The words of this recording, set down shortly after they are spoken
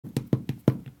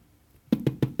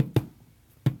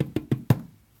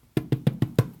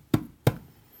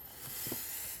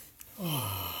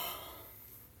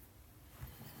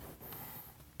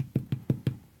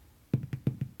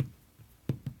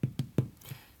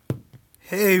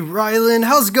Hey, Rylan,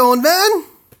 how's it going, man?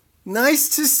 Nice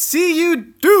to see you,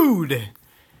 dude.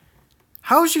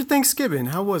 How was your Thanksgiving?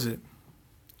 How was it?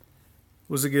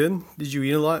 Was it good? Did you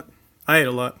eat a lot? I ate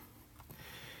a lot.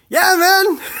 Yeah,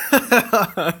 man.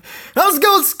 How's it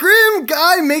going, Scream,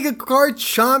 Guy, Mega Card,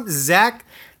 Chomp, Zach,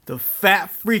 the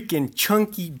fat freaking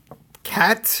chunky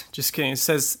cat? Just kidding, it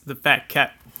says the fat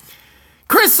cat.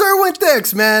 Chris Irwin,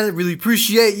 thanks, man. I really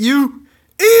appreciate you.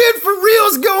 Ian for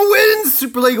real's going.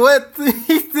 Super Lego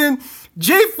Ethan,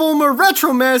 J Fulmer,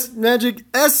 Retro Magic,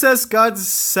 SS Gods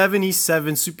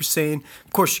 77, Super Saiyan.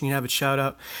 Of course, you can have a shout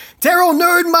out. Terrell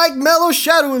Nerd, Mike Mello,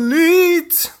 Shadow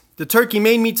Elite. The turkey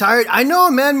made me tired. I know,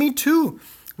 man. Me too.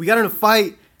 We got in a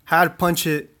fight. Had to punch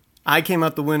it. I came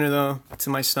out the winner though. To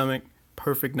my stomach.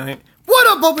 Perfect night. What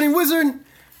up, Opening Wizard?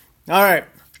 All right.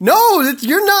 No,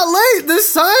 you're not late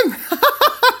this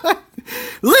time.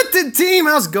 Lifted team,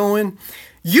 how's it going?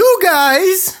 You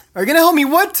guys are going to help me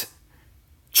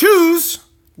choose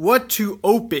what to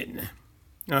open.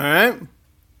 All right.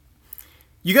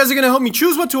 You guys are going to help me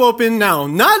choose what to open. Now,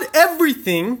 not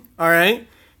everything. All right.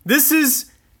 This is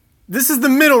the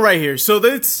middle right here. So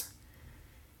it's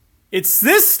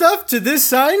this stuff to this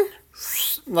side.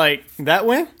 Like that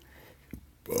way.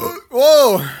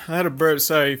 Whoa. I had a burp.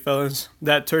 Sorry, fellas.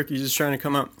 That turkey's just trying to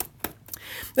come out.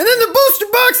 And then the booster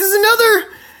box is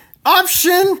another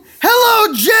option.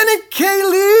 Hello, Janet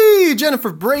Kaylee.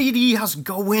 Jennifer Brady, how's it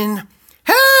going?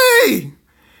 Hey!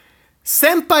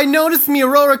 Senpai noticed me,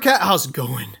 Aurora Cat. How's it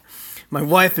going? My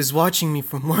wife is watching me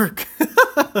from work.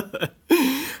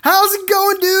 How's it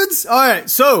going, dudes? All right,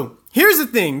 so here's the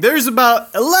thing. There's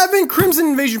about 11 Crimson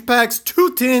Invasion packs,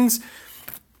 2 tins,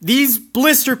 these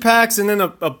blister packs, and then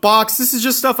a box. This is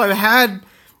just stuff I've had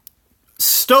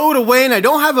stowed away, and I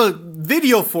don't have a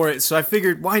video for it, so I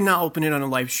figured why not open it on a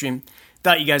live stream.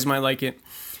 Thought you guys might like it.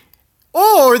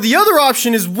 Or the other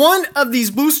option is one of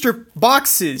these booster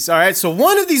boxes. All right, so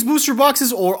one of these booster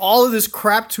boxes or all of this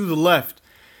crap to the left.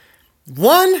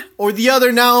 One or the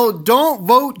other. Now, don't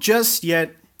vote just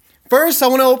yet. First,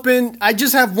 I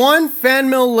just have one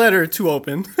fan mail letter to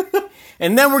open.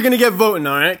 And then we're going to get voting,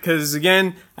 all right? Because,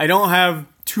 again, I don't have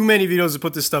too many videos to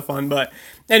put this stuff on. But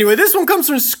anyway, this one comes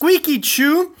from Squeaky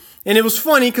Chew. And it was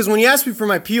funny because when he asked me for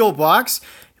my P.O. box,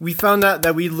 we found out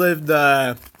that we lived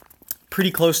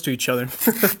pretty close to each other.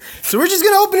 So we're just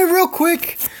going to open it real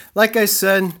quick. Like I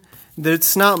said,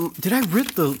 it's not... Did I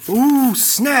rip the... Ooh,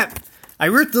 snap. I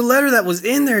ripped the letter that was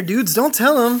in there, dudes. Don't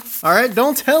tell him. All right,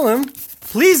 don't tell him.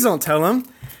 Please don't tell him.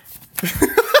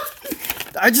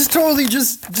 I just totally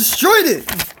just destroyed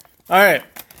it. All right.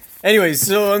 Anyways,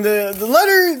 so on the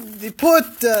letter they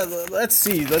put, let's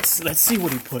see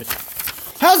what he put.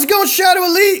 How's it going, Shadow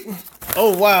Elite?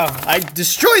 Oh wow, I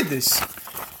destroyed this.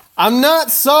 I'm not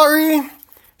sorry,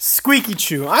 Squeaky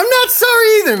Chew. I'm not sorry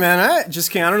either, man. I just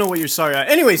can't. I don't know what you're sorry at.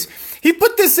 Anyways, he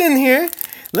put this in here.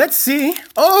 Let's see.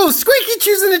 Oh, Squeaky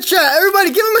Chew's in the chat.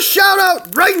 Everybody, give him a shout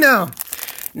out right now.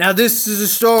 Now this is a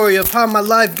story of how my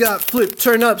life got flipped,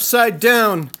 turned upside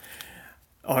down.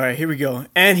 All right, here we go.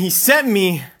 And he sent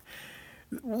me.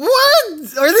 What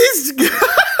are these?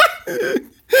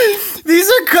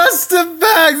 These are custom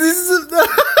packs.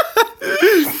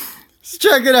 Let's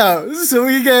check it out. So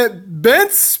we get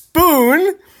Bent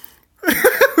Spoon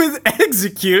with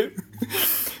Execute.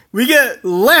 We get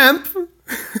Lamp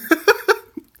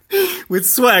with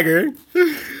Swagger.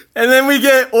 And then we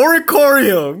get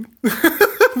Oricorium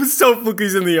with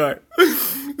Sofuku's in the art.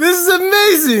 This is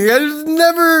amazing. I've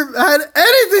never had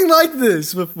anything like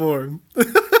this before.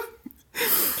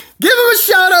 Give him a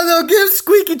shout out though. Give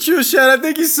Squeaky Chew a shout out.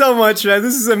 Thank you so much, man.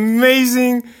 This is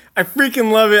amazing. I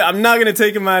freaking love it. I'm not going to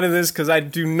take him out of this because I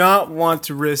do not want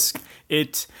to risk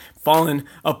it falling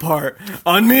apart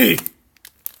on me.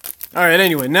 All right,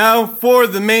 anyway, now for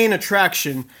the main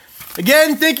attraction.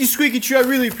 Again, thank you, Squeaky Chew. I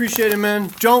really appreciate it, man.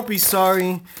 Don't be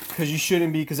sorry because you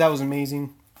shouldn't be because that was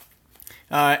amazing.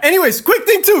 Anyways, quick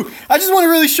thing too. I just want to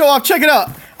really show off. Check it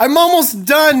out. I'm almost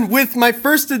done with my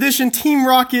first edition Team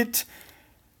Rocket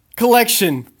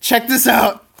collection. Check this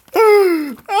out.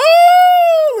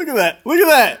 Oh, look at that. Look at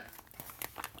that.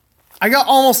 I got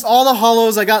almost all the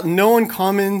holos. I got no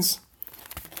uncommons.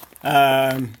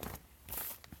 I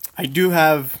do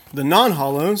have the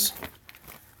non-holos.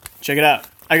 Check it out.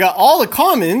 I got all the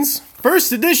commons.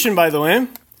 First edition, by the way.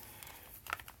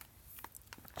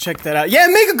 Check that out. Yeah,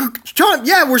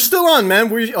 yeah, we're still on, man.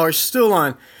 We are still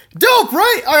on. Dope,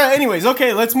 right? All right, anyways.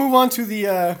 Okay, let's move on to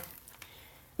the...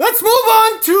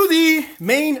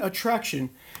 main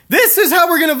attraction. This is how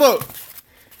we're going to vote.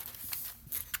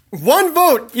 One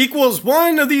vote equals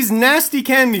one of these nasty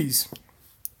candies.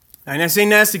 And I say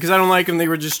nasty because I don't like them. They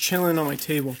were just chilling on my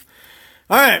table.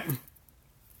 All right.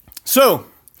 So,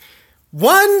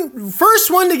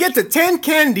 first one to get to 10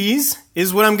 candies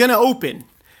is what I'm going to open.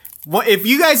 If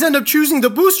you guys end up choosing the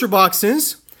booster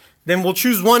boxes, then we'll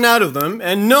choose one out of them.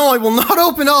 And no, I will not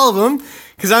open all of them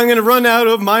because I'm going to run out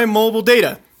of my mobile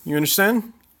data. You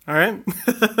understand? All right?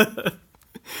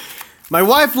 My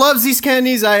wife loves these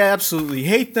candies. I absolutely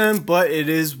hate them, but it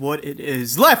is what it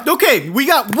is. Left. Okay, we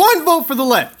got one vote for the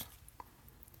left.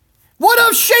 What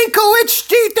up, Shanko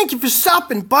HD? Thank you for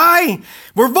stopping by.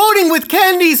 We're voting with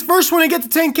candies. First one to get to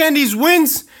 10 candies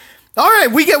wins. All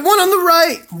right, we get one on the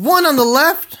right, one on the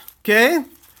left. Okay,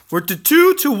 we're to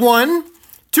 2 to 1.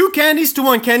 2 candies to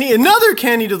 1 candy. Another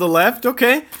candy to the left.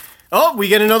 Okay. Oh, we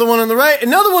get another one on the right.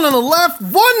 Another one on the left.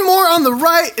 One more on the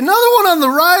right. Another one on the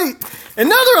right.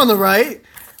 Another on the right.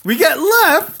 We get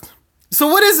left. So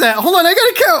what is that? Hold on, I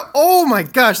gotta count. Oh my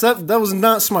gosh, that was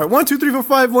not smart. 1, 2, 3, 4,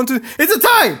 5. 1, 2. It's a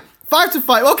tie. 5 to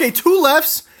 5. Okay, 2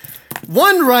 lefts,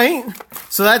 1 right.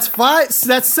 So that's 5. So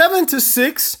that's 7 to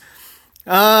 6.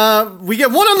 We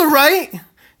get 1 on the right.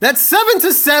 That's 7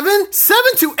 to 7. 7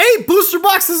 to 8. Booster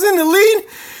boxes in the lead.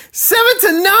 7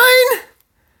 to 9.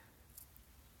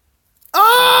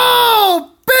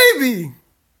 Oh, baby.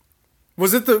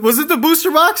 Was it the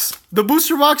booster box? The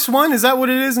booster box one? Is that what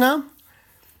it is now?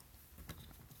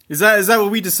 Is that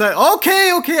what we decide?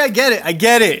 Okay, I get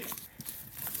it.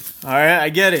 All right, I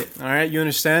get it. All right, you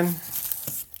understand?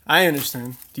 I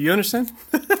understand. Do you understand?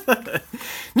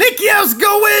 Nikki, how's it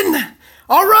going?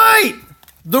 All right.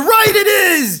 The right it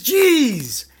is.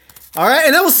 Jeez. All right,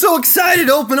 and I was so excited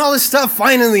to open all this stuff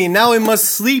finally. And now I must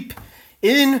sleep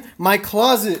in my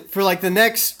closet for like the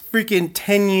next freaking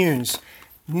 10 years.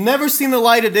 Never seen the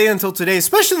light of day until today,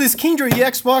 especially this Kingdra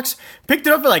EX box. Picked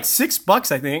it up for like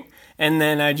 $6, I think. And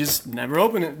then I just never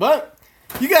opened it. But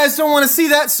you guys don't want to see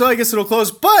that, so I guess it'll close.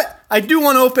 But I do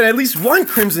want to open at least one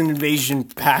Crimson Invasion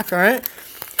pack, all right?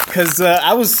 Because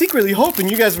I was secretly hoping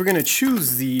you guys were going to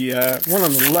choose the one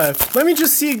on the left. Let me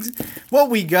just see what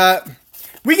we got.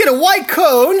 We get a white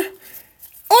cone.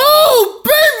 Oh,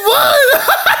 big one!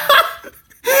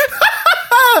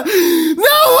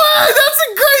 No way! That's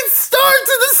a great start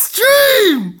to the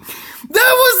stream!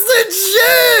 That was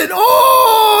legit!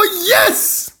 Oh,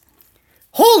 yes!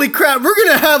 Holy crap, we're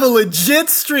gonna have a legit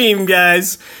stream,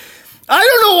 guys. I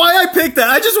don't know why I picked that.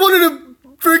 I just wanted to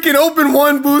freaking open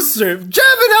one booster.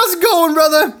 Javin, how's it going,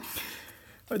 brother?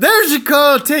 There's your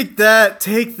code. Take that,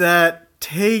 take that,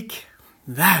 take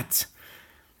that.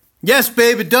 Yes,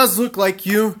 babe, it does look like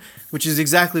you, which is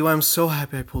exactly why I'm so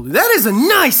happy I pulled it. That is a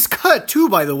nice cut, too,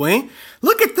 by the way.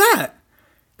 Look at that.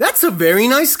 That's a very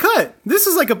nice cut. This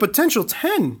is like a potential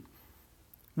 10.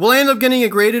 Will I end up getting it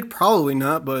graded? Probably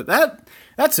not, but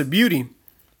that's a beauty.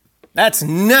 That's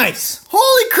nice.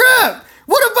 Holy crap!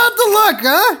 What about the luck,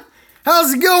 huh?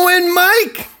 How's it going,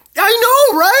 Mike? I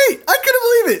know, right? I couldn't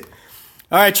believe it.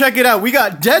 All right, check it out. We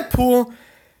got Deadpool.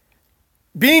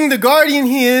 Being the guardian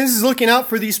he is, looking out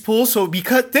for these pulls. So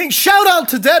shout out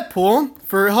to Deadpool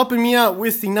for helping me out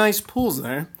with the nice pulls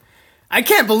there. I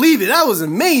can't believe it. That was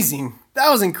amazing. That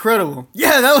was incredible.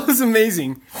 Yeah, that was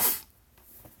amazing.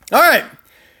 All right.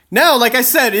 Now, like I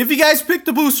said, if you guys pick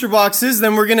the booster boxes,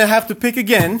 then we're going to have to pick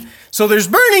again. So there's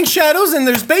Burning Shadows and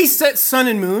there's base set Sun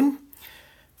and Moon.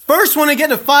 First one to get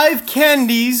to 5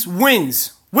 candies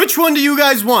wins. Which one do you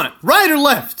guys want? Right or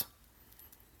left?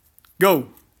 Go.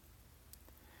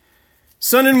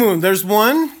 Sun and Moon. There's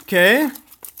 1. Okay.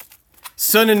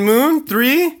 Sun and Moon.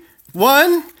 3.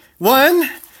 1. 1.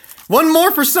 1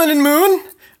 more for Sun and Moon.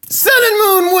 Sun and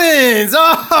Moon wins.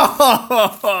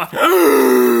 Oh.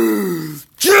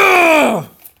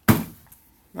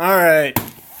 All right.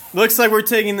 Looks like we're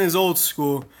taking this old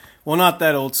school. Well, not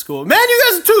that old school. Man, you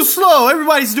guys are too slow.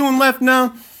 Everybody's doing left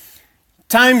now.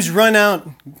 Time's run out.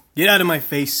 Get out of my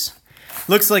face.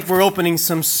 Looks like we're opening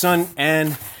some Sun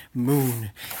and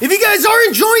Moon. If you guys are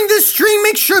enjoying this stream,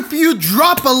 make sure you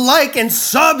drop a like and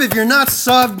sub if you're not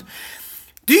subbed.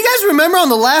 Do you guys remember on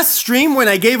the last stream when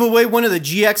I gave away one of the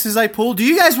GXs I pulled? Do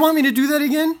you guys want me to do that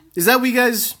again? Is that what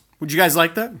would you guys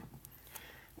like that?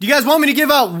 Do you guys want me to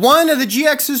give out one of the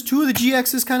GXs, 2 of the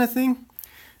GXs kind of thing?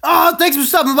 Oh, thanks for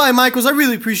stopping by, Michaels. I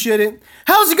really appreciate it.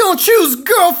 How's it going? Choose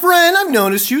girlfriend. I've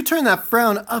noticed you. Turn that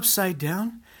frown upside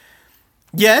down.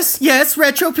 Yes,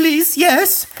 Retro, please.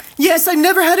 Yes, I've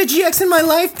never had a GX in my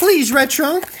life. Please,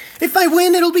 Retro. If I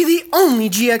win, it'll be the only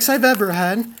GX I've ever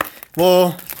had.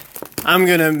 Well, I'm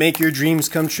gonna make your dreams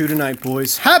come true tonight,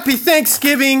 boys. Happy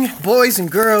Thanksgiving, boys and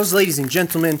girls, ladies and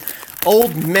gentlemen,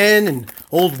 old men and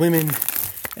old women,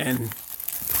 and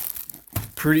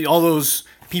all those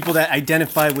people that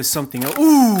identify with something.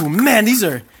 Ooh, man, these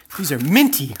are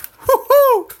minty.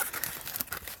 Woo-hoo!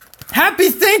 Happy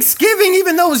Thanksgiving,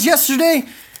 even though it was yesterday.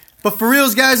 But for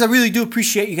reals, guys, I really do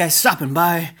appreciate you guys stopping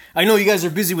by. I know you guys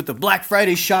are busy with the Black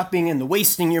Friday shopping and the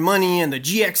wasting your money and the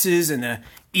GXs and the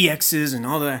EXs and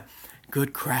all that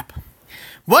good crap.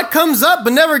 What comes up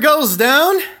but never goes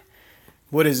down?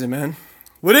 What is it, man?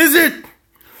 What is it?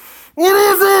 What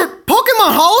is it?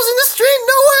 Pokemon Hall's in the stream?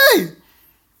 No way!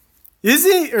 Is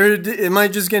he? Or am I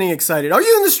just getting excited? Are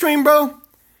you in the stream, bro?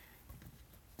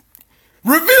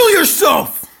 Reveal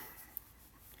yourself!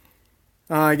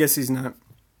 I guess he's not.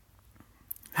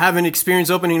 Haven't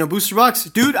experienced opening a booster box?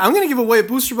 Dude, I'm going to give away a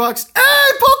booster box.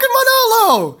 Hey, Pokemon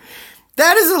Holo!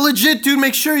 That is a legit dude.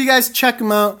 Make sure you guys check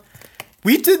him out.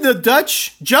 We did the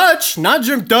Judge, not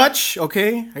Jim Dutch,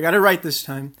 okay? I got it right this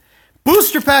time.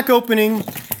 Booster pack opening.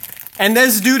 And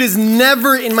this dude is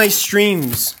never in my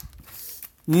streams.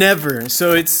 Never.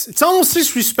 So it's almost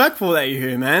disrespectful that you're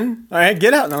here, man. All right,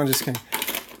 get out. No, I'm just kidding.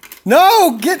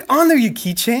 No, get on there, you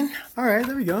keychain. All right,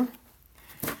 there we go.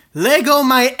 Lego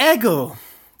my ego.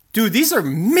 Dude, these are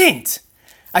mint.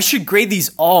 I should grade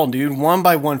these all, dude, one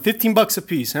by one. 15 bucks a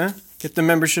piece, huh? Get the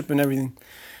membership and everything.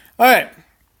 All right.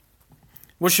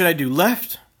 What should I do?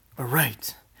 Left or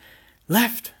right?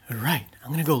 Left or right?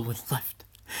 I'm going to go with left.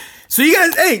 So you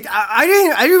guys, hey, I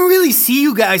didn't really see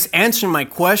you guys answering my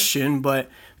question, but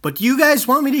do you guys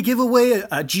want me to give away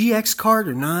a GX card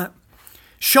or not?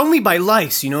 Show me by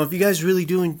likes, you know, if you guys really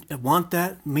do want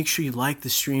that, make sure you like the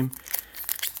stream.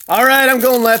 All right, I'm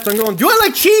going left. Do I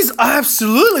like cheese? I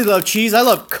absolutely love cheese. I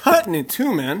love cutting it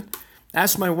too, man.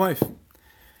 Ask my wife.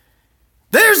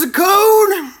 There's a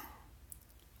code.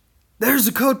 There's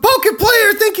a code.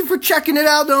 PokePlayer, thank you for checking it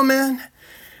out, though, man.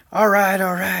 All right.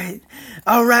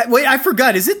 Wait, I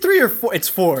forgot. Is it 3 or 4? It's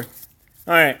 4. All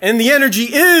right, and the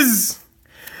energy is...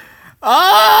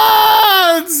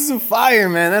 it's a fire,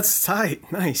 man. That's tight.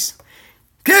 Nice.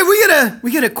 Okay,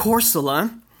 we get a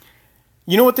Corsola.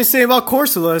 You know what they say about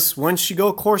Corsolas? Once you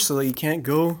go Corsola, you can't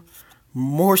go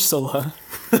Morsala.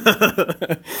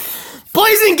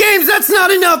 Blazing Games, that's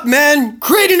not enough, man.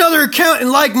 Create another account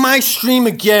and like my stream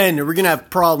again, or we're gonna have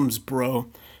problems, bro.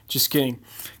 Just kidding.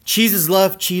 Cheese is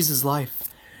love, cheese is life.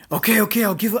 Okay, I'll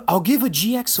give a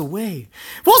GX away.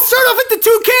 We'll start off with the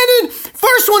 2 cannon.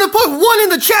 First one to put 1 in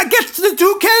the chat gets to the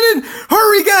 2 cannon.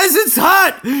 Hurry, guys, it's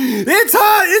hot. It's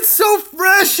hot. It's so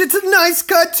fresh. It's a nice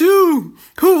cut, too.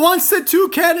 Who wants the 2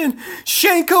 cannon?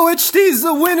 Shanko HD's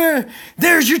the winner.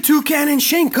 There's your 2 cannon,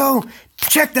 Shanko.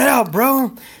 Check that out,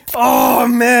 bro. Oh,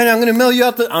 man, I'm going to mail you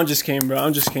out I'm just kidding, bro.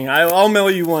 I'm just kidding. I'll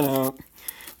mail you one out.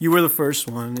 You were the first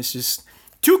one. It's just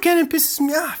 2 cannon pisses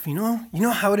me off, you know? You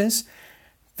know how it is?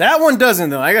 That one doesn't,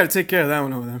 though. I gotta take care of that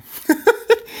one over there.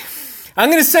 I'm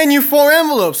gonna send you 4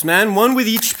 envelopes, man. 1 with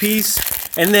each piece.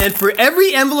 And then for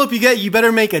every envelope you get, you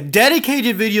better make a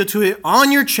dedicated video to it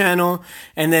on your channel.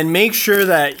 And then make sure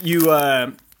that you,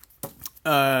 what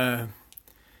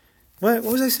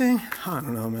was I saying? I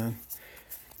don't know, man.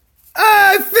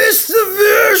 I fished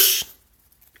the fish!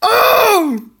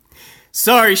 Oh!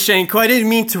 Sorry, Shanko. I didn't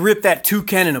mean to rip that 2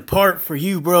 cannon apart for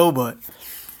you, bro, but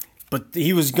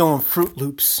he was going Fruit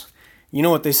Loops. You know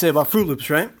what they say about Fruit Loops,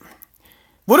 right?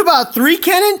 What about 3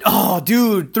 cannon? Oh,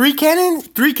 dude, 3 cannon?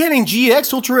 3 cannon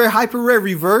GX, Ultra Rare, Hyper Rare,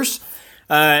 Reverse,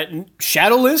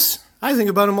 Shadowless. I think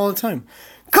about them all the time.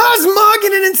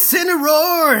 Cosmogon and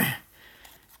Incineroar.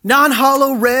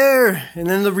 Non-holo rare. And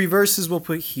then the reverses we'll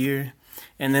put here.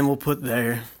 And then we'll put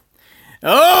there.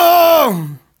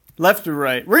 Oh! Left or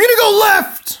right? We're gonna go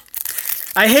left!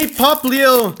 I hate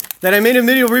Poplio that I made a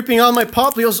video ripping all my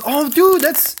Popplios. Oh, dude,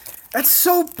 that's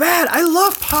so bad. I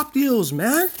love Popplios,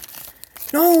 man.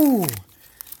 No.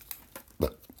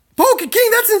 Poke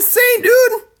King, that's insane,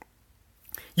 dude.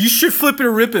 You should flip it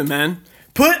or rip it, man.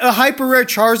 Put a hyper rare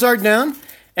Charizard down,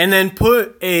 and then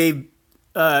put a,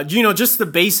 just the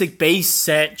basic base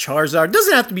set Charizard.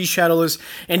 Doesn't have to be Shadowless,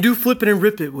 and do flip it and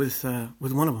rip it with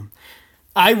one of them.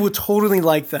 I would totally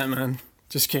like that, man.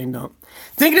 Just kidding, don't.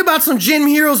 Thinking about some Gym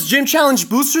Heroes Gym Challenge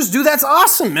boosters? Dude, that's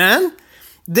awesome, man.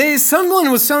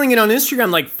 Someone was selling it on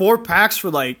Instagram, like 4 packs for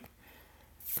like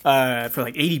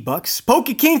 80 bucks.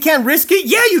 Poke King can't risk it?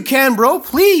 Yeah, you can, bro.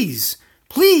 Please.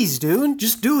 Please, dude.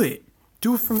 Just do it.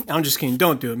 Do it for me. I'm just kidding.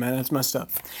 Don't do it, man. That's messed up.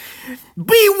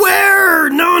 Beware!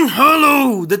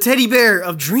 Non-holo! The teddy bear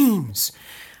of dreams.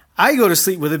 I go to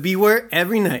sleep with a Beware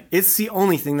every night. It's the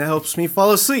only thing that helps me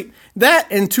fall asleep. That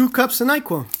and 2 cups of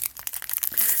NyQuil.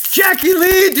 Jackie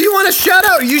Lee, do you want a shout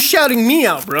out? Or are you shouting me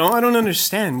out, bro? I don't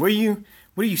understand. What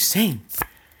are you saying?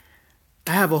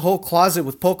 I have a whole closet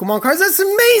with Pokemon cards. That's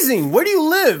amazing. Where do you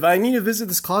live? I need to visit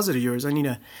this closet of yours. I need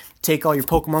to take all your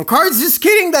Pokemon cards. Just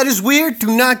kidding. That is weird.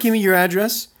 Do not give me your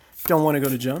address. Don't want to go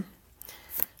to John.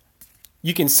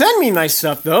 You can send me nice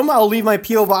stuff, though. I'll leave my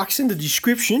P.O. box in the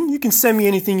description. You can send me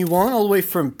anything you want, all the way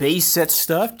from base set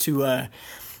stuff to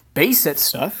base set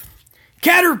stuff.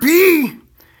 Caterpie!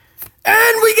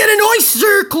 And we get an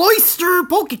oyster, cloister,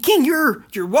 Pokeking.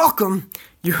 You're welcome.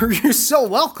 You're so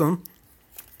welcome.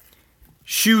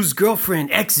 Shoes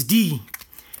girlfriend XD.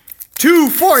 2,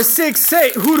 4, 6,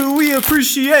 8. Who do we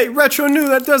appreciate? Retro new,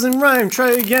 that doesn't rhyme.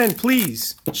 Try again,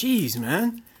 please. Jeez,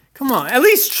 man. Come on. At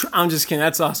least I'm just kidding.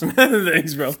 That's awesome.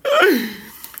 Thanks, bro.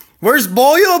 Where's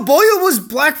Boyo? Boyo was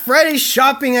Black Friday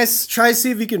shopping. I tried to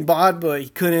see if he can bod, but he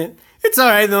couldn't. It's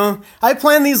alright, though. I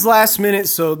planned these last minute,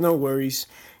 so no worries.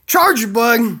 Charger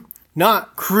Bug,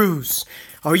 not Cruise.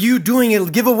 Are you doing a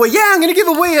giveaway? Yeah, I'm going to give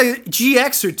away a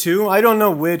GX or two. I don't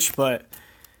know which, but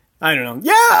I don't know.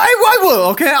 Yeah, I will,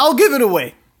 okay? I'll give it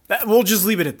away. We'll just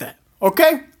leave it at that,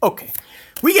 okay? Okay.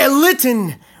 We get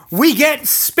Litten, we get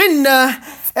Spinda,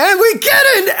 and we get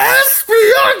an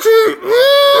Espeon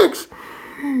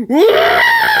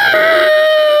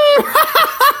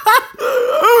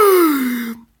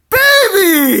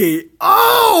Baby!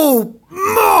 Oh!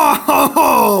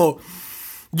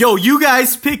 Yo, you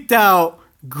guys picked out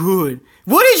good.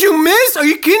 What did you miss? Are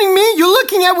you kidding me? You're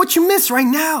looking at what you missed right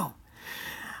now.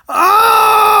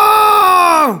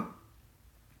 Oh!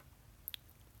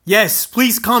 Yes,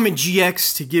 please comment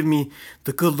GX to give me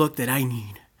the good look that I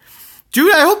need.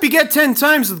 Dude, I hope you get 10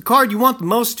 times the card you want the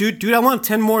most, dude. Dude, I want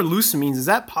 10 more Lucamines. Is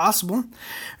that possible?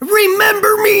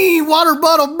 Remember me, water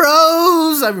bottle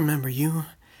bros. I remember you.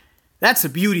 That's a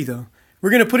beauty, though. We're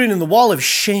going to put it in the wall of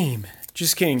shame.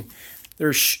 Just kidding.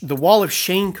 There's the wall of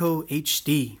Shaneco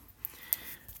HD.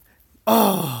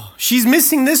 Oh, she's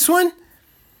missing this one?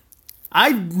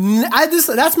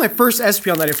 That's my first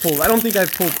Espeon that I pulled. I don't think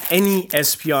I've pulled any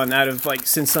Espeon out of, like,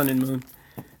 since Sun and Moon.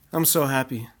 I'm so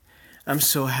happy. I'm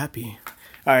so happy.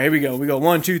 All right, here we go. We go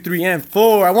 1, 2, 3, and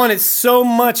 4. I want it so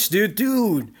much, dude.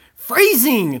 Dude,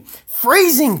 phrasing,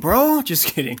 bro. Just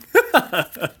kidding.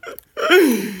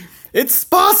 It's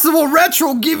possible.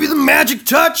 Retro give you the magic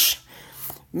touch.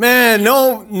 Man,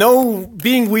 no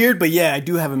being weird, but yeah, I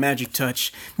do have a magic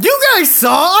touch. You guys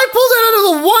saw, I pulled it out of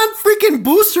the one freaking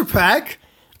booster pack.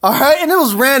 All right, and it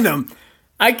was random.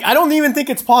 I don't even think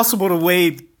it's possible to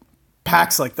weigh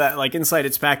packs like that, like inside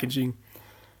its packaging.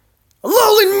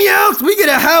 Alolan Meowth, we get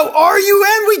a How Are You,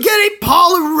 and we get a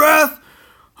Poliwrath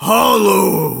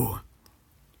Hollow.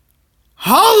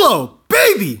 Hollow,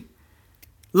 baby.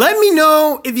 Let me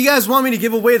know if you guys want me to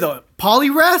give away the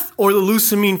Poliwrath or the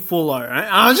Lusamine Full Art. Right?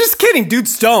 I'm just kidding,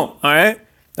 dudes don't, alright?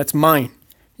 That's mine.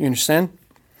 You understand?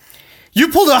 You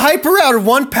pulled a Hyper out of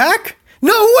one pack?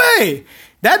 No way!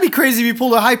 That'd be crazy if you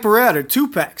pulled a Hyper out of 2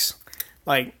 packs.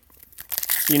 Like,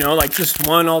 you know, like just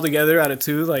one altogether out of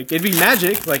 2. Like, it'd be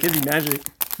magic. Like, it'd be magic.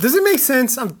 Does it make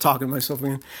sense? I'm talking to myself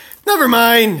again. Never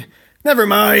mind. Never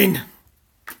mind.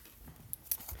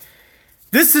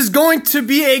 This is going to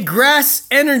be a Grass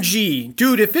Energy.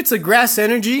 Dude, if it's a Grass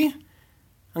Energy,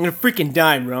 I'm gonna freaking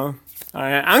die, bro.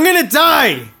 Alright, I'm gonna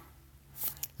die!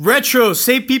 Retro,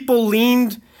 say people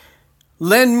lend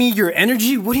me your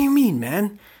energy? What do you mean,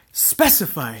 man?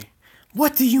 Specify.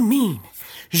 What do you mean?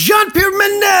 Jean-Pierre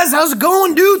Mendez, how's it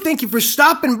going, dude? Thank you for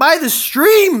stopping by the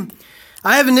stream.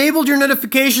 I have enabled your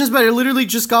notifications, but I literally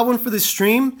just got one for the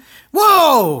stream.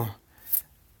 Whoa!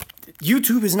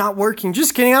 YouTube is not working.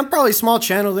 Just kidding. I'm probably a small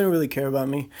channel. They don't really care about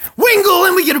me. Wingle,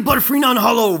 and we get a Butterfree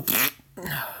non-hollow.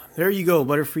 There you go,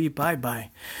 Butterfree.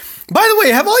 Bye-bye. By the way,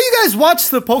 have all you guys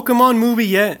watched the Pokemon movie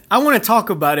yet? I want to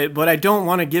talk about it, but I don't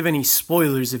want to give any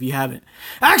spoilers if you haven't.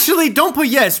 Actually, don't put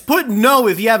yes. Put no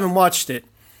if you haven't watched it.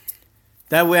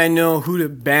 That way I know who to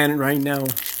ban right now.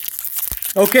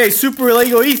 Okay, Super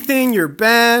Lego Ethan, you're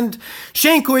banned.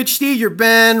 Shaneco HD, you're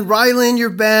banned. Rylan, you're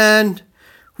banned.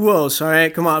 Who else?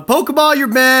 Alright, come on. Pokeball, you're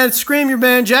banned. Scream, you're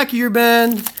banned. Jackie, you're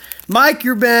banned. Mike,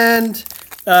 you're banned.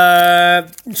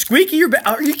 Squeaky, you're banned.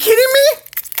 Are you kidding me?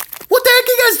 What the heck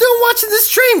are you guys doing watching this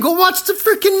stream? Go watch the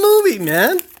freaking movie,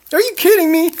 man. Are you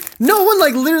kidding me? No one,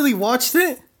 like, literally watched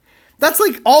it? That's,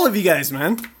 like, all of you guys,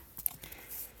 man.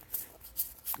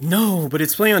 No, but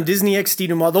it's playing on Disney XD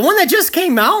tomorrow. The one that just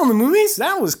came out in the movies?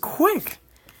 That was quick.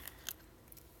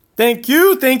 Thank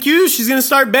you, thank you. She's gonna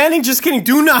start banning. Just kidding.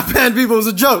 Do not ban people. It was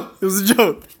a joke. It was a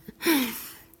joke.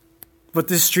 But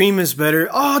this stream is better.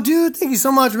 Oh, dude, thank you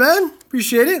so much, man.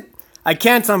 Appreciate it. I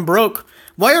can't. I'm broke.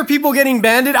 Why are people getting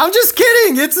banned? I'm just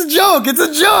kidding. It's a joke. It's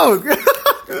a joke.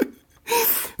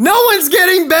 No one's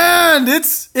getting banned.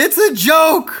 It's a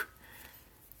joke.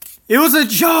 It was a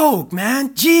joke,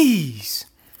 man. Jeez.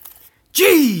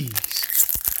 Jeez.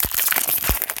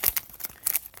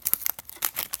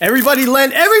 Everybody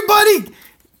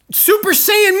Super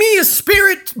Saiyan me a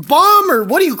spirit bomb, or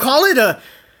what do you call it?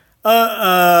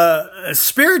 A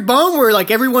spirit bomb where like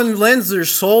everyone lends their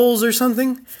souls or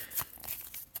something.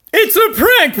 It's a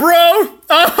prank, bro.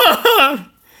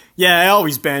 Yeah, I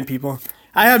always ban people.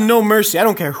 I have no mercy. I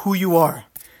don't care who you are.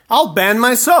 I'll ban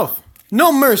myself.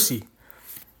 No mercy.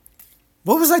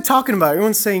 What was I talking about?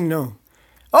 Everyone's saying no.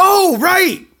 Oh,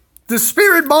 right. The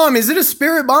spirit bomb. Is it a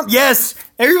spirit bomb? Yes.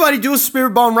 Everybody do a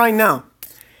spirit bomb right now.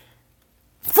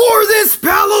 For this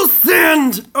Palos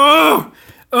send. Oh.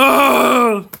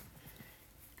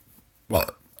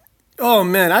 Oh,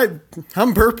 man.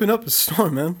 I'm burping up a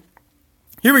storm, man.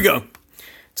 Here we go.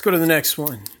 Let's go to the next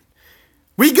one.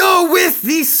 We go with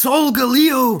the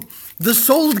Solgaleo. The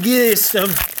Solgeist of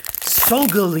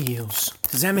Solgaleos.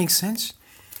 Does that make sense?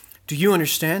 Do you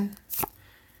understand?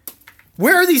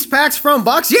 Where are these packs from?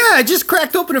 Box? Yeah, I just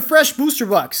cracked open a fresh booster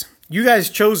box. You guys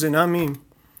chose it, not me.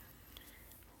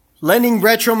 Lending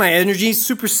Retro my energy.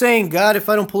 Super Saiyan God, if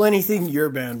I don't pull anything, you're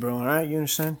banned, bro. Alright, you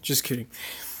understand? Just kidding.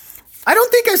 I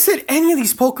don't think I said any of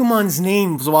these Pokemon's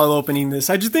names while opening this.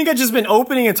 I just think I've just been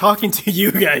opening and talking to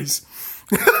you guys.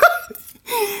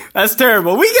 That's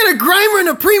terrible. We get a Grimer and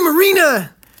a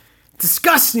Primarina.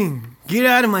 Disgusting. Get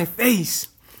out of my face.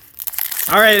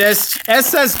 Alright,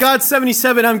 SS God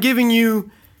 77, I'm giving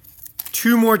you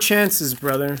 2 more chances,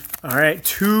 brother. Alright,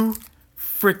 2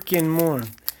 freaking more.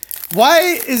 Why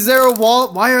is there a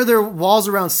wall? Why are there walls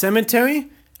around cemetery?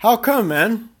 How come,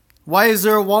 man? Why is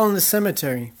there a wall in the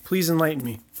cemetery? Please enlighten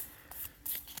me.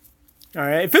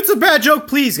 Alright, if it's a bad joke,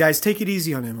 please, guys, take it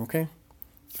easy on him, okay?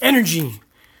 Energy.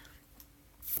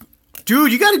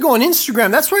 Dude, you gotta go on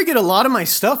Instagram. That's where I get a lot of my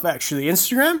stuff, actually.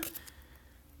 Instagram?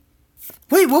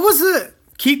 Wait, what was the...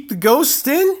 Keep the ghost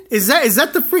in? Is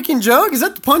that the freaking joke? Is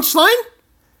that the punchline?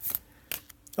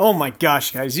 Oh my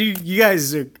gosh, guys. You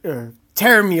guys are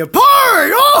tearing me apart!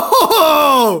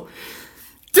 Oh!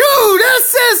 Dude,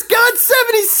 SS God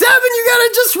 77, you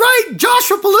gotta just write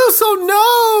Joshua Peluso,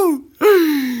 no!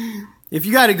 If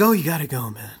you gotta go,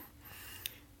 man.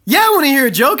 Yeah, I want to hear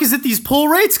a joke. Is it these pull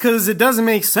rates? Because it doesn't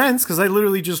make sense, because I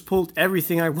literally just pulled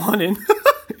everything I wanted.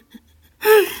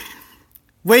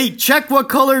 Wait, check what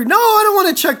color? No, I don't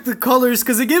want to check the colors,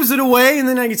 because it gives it away, and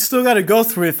then I still gotta go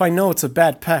through it if I know it's a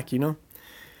bad pack, you know?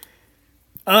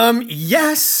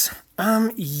 Yes.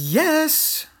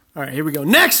 Yes. Alright, here we go.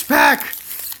 Next pack!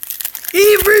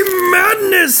 Eevee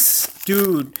Madness!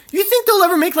 Dude, you think they'll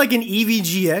ever make like an Eevee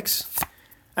GX?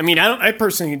 I mean, I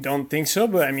personally don't think so,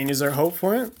 but I mean, is there hope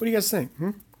for it? What do you guys think?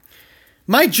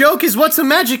 My joke is, what's a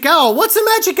magic owl? What's a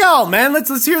magic owl, man?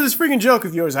 Let's hear this freaking joke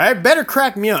of yours. I better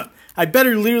crack me up. I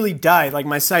better literally die. Like,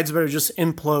 my sides better just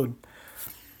implode.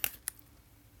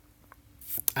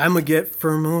 I'm gonna get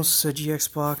Fermos, a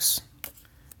GX box.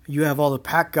 You have all the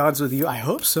pack gods with you. I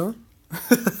hope so.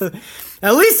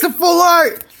 At least the full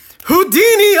art.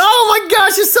 Houdini. Oh my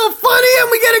gosh, it's so funny.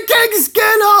 And we get a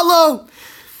Kangaskhan holo.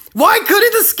 Why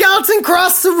couldn't the skeleton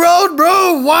cross the road,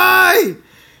 bro? Why?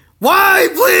 Why,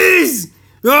 please?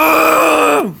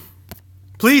 Oh!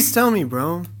 Please tell me,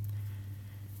 bro.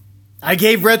 I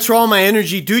gave Retro all my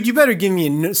energy. Dude, you better give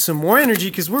me some more energy,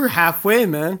 because we're halfway,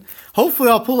 man. Hopefully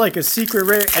I'll pull like a secret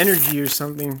rare energy or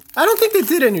something. I don't think they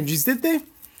did energies, did they?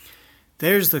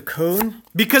 There's the code.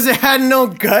 Because it had no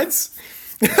guts?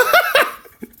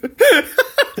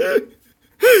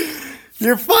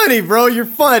 You're funny, bro. You're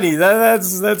funny.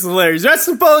 That's hilarious. Rest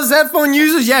in peace, headphone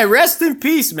users. Yeah, rest in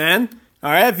peace, man.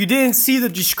 Alright, if you didn't see the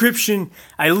description,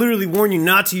 I literally warn you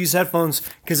not to use headphones,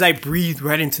 because I breathe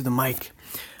right into the mic.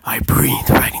 I breathe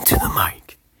right into the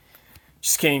mic.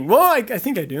 Just kidding. Well, I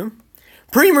think I do.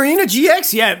 Primarina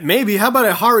GX? Yeah, maybe. How about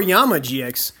a Hariyama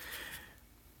GX?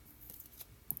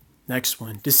 Next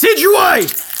one. Decidueye!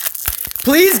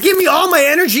 Please give me all my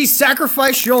energy.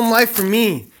 Sacrifice your own life for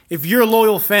me. If you're a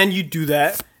loyal fan, you'd do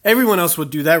that. Everyone else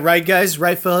would do that, right, guys?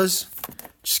 Right, fellas?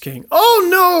 Just kidding. Oh,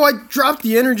 no! I dropped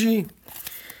the energy.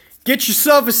 Get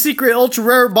yourself a secret ultra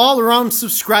rare ball, or I'm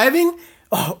subscribing.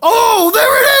 Oh,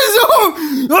 there it is!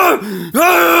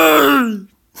 Oh!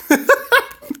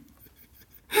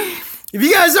 If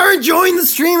you guys are enjoying the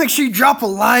stream, make sure you drop a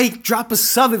like, drop a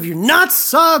sub if you're not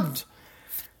subbed.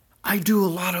 I do a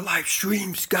lot of live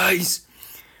streams, guys.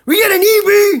 We get an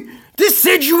Eevee,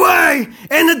 Decidueye,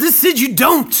 and a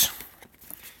Decidudon't.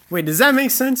 Wait, does that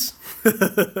make sense?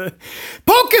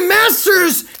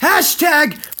 Pokemasters,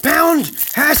 hashtag pound,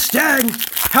 hashtag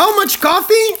how much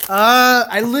coffee?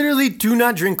 I literally do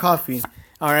not drink coffee.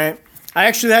 Alright. I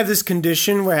actually have this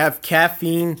condition where I have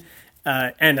caffeine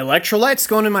and electrolytes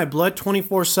going in my blood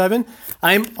 24/7.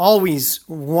 I'm always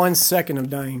 1 second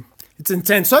of dying. It's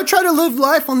intense. So I try to live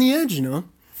life on the edge, you know.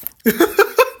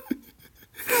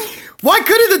 Why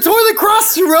couldn't the toilet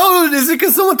cross the road? Is it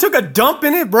because someone took a dump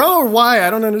in it, bro? Or why? I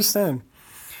don't understand.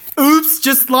 Oops,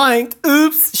 just like,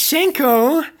 oops,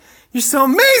 Shanko. You're so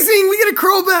amazing. We get a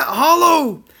crowbat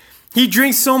hollow. He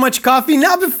drinks so much coffee.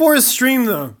 Not before a stream,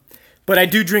 though. But I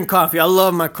do drink coffee. I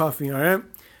love my coffee, all right?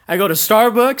 I go to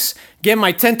Starbucks, get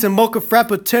my Tenta Mocha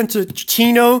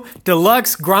Frappuccino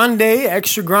Deluxe Grande,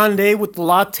 extra grande with the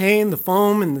latte and the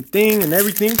foam and the thing and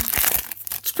everything.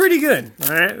 It's pretty good,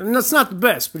 all right? And that's not the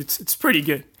best, but it's pretty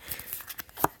good.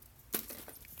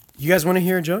 You guys want to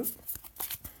hear a joke?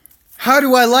 How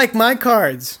do I like my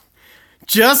cards?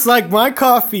 Just like my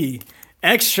coffee.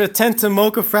 Extra Tenta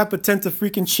Mocha Frappuccino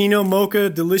freaking Chino Mocha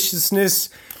deliciousness.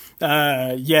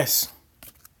 Yes.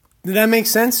 Did that make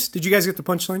sense? Did you guys get the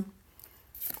punchline?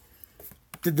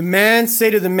 Did the man say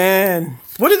to the man?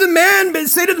 What did the man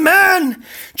say to the man?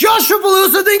 Joshua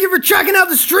Palooza, thank you for checking out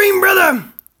the stream, brother.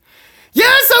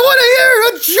 Yes, I want to hear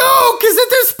a joke. Is it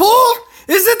this pool?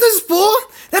 Is it this pool?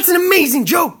 That's an amazing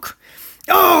joke.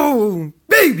 Oh,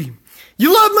 baby.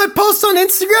 You love my posts on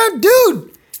Instagram?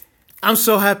 Dude, I'm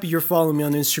so happy you're following me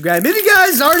on Instagram. If you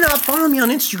guys are not following me on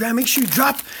Instagram, make sure you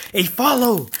drop a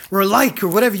follow or a like or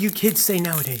whatever you kids say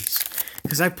nowadays.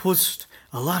 Because I post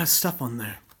a lot of stuff on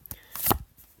there.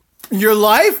 Your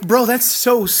life? Bro, that's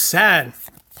so sad.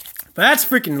 But that's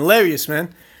freaking hilarious,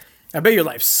 man. I bet your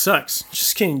life sucks.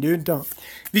 Just kidding, dude. Don't.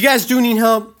 If you guys do need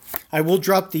help, I will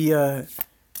drop the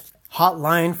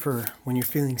hotline for when you're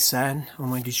feeling sad on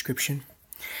my description.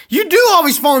 You do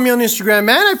always follow me on Instagram,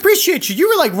 man. I appreciate you. You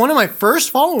were like one of my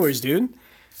first followers, dude.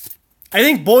 I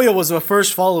think Boya was the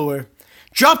first follower.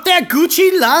 Drop that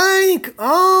Gucci like.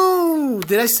 Oh,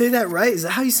 did I say that right? Is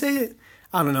that how you say it?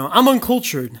 I don't know. I'm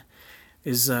uncultured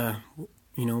is,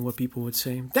 what people would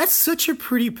say. That's such a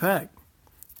pretty pack.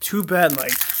 Too bad,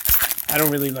 I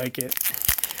don't really like it.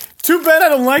 Too bad I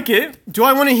don't like it. Do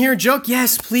I want to hear a joke?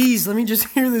 Yes, please. Let me just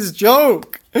hear this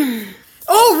joke.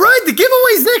 Oh, right. The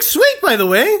giveaway's next week, by the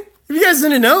way. If you guys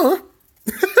didn't know.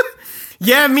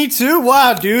 Yeah, me too.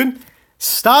 Wow, dude.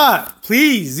 Stop.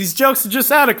 Please. These jokes are just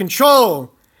out of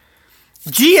control.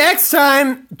 GX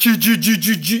time.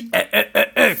 GX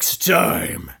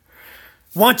time.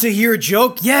 Want to hear a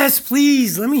joke? Yes,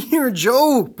 please. Let me hear a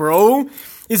joke, bro.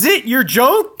 Is it your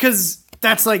joke? Because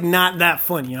that's not that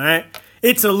funny, all right?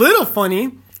 It's a little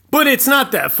funny, but it's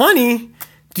not that funny.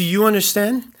 Do you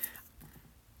understand?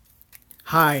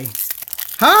 Hi.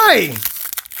 Hi!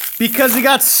 Because it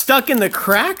got stuck in the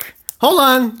crack? Hold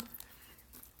on.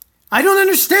 I don't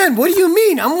understand. What do you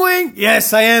mean?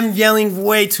 Yes, I am yelling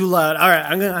way too loud. All right,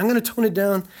 I'm gonna tone it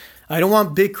down. I don't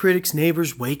want big critics,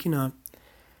 neighbors waking up.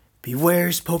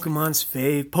 Beware's Pokemon's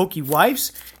fave. Pokey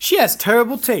wife's? She has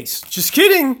terrible taste. Just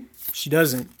kidding. She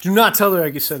doesn't. Do not tell her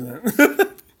I said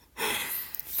that.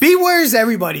 Beware's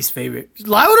everybody's favorite.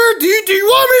 Louder? Do you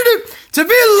want me to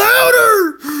be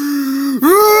louder?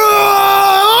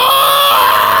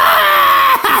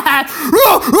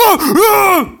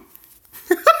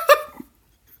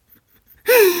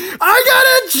 I got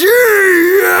a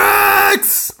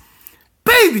GX!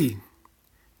 Baby!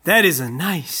 That is a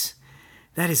nice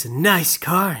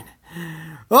card.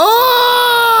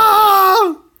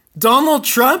 Oh! Donald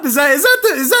Trump? Is that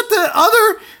the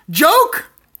other joke?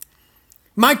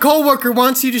 My coworker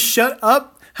wants you to shut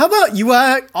up. How about you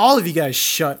all of you guys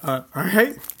shut up,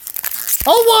 alright?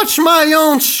 I'll watch my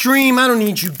own stream. I don't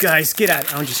need you guys. Get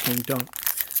out. I'm just kidding. Don't.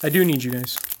 I do need you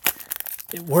guys.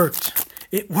 It worked.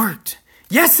 It worked.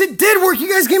 Yes, it did work. You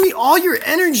guys gave me all your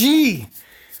energy.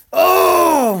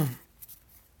 Oh!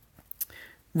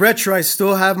 Retro, I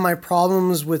still have my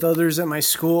problems with others at my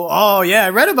school. Oh, yeah, I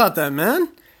read about that, man.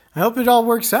 I hope it all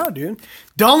works out, dude.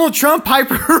 Donald Trump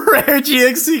Hyper Rare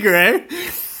GX Secret, eh?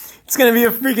 It's going to be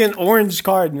a freaking orange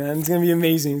card, man. It's going to be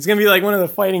amazing. It's going to be like one of the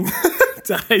fighting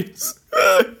types.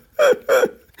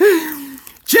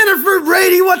 Jennifer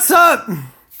Brady, what's up?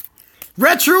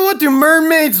 Retro, what do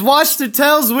mermaids wash their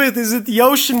tails with? Is it the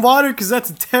ocean water? Because that's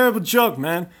a terrible joke,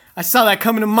 man. I saw that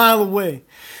coming a mile away.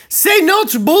 Say no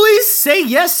to bullies. Say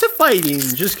yes to fighting.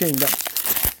 Just kidding. No.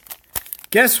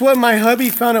 Guess what my hubby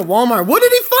found at Walmart? What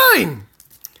did he find?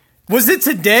 Was it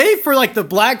today for the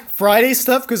Black Friday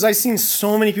stuff? Because I've seen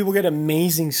so many people get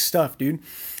amazing stuff, dude.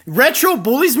 Retro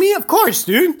bullies me? Of course,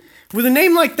 dude. With a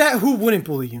name like that, who wouldn't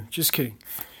bully you? Just kidding.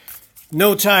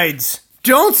 No tides.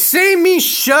 Don't say me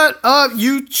shut up.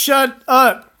 You shut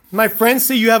up. My friends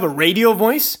say you have a radio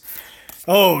voice.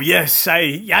 Oh, yes.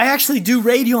 I actually do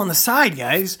radio on the side,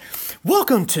 guys.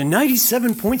 Welcome to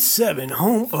 97.7,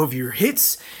 home of your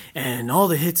hits and all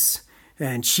the hits.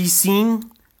 And she's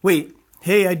seen... Wait.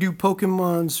 Hey, I do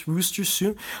Pokemon's Rooster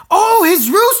Suit. Oh, his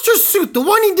Rooster Suit. The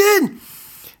one he did.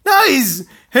 Nice.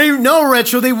 Hey, no,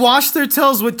 Retro, they wash their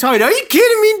tails with Tide. Are you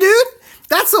kidding me, dude?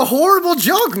 That's a horrible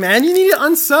joke, man. You need to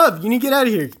unsub. You need to get out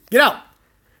of here. Get out.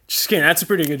 Just kidding. That's a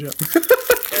pretty good joke.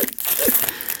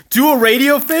 Do a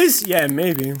radio face? Yeah,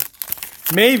 maybe.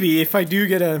 Maybe if I do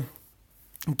get a...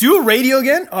 Do a radio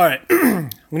again? All right. I'm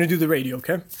going to do the radio,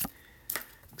 okay?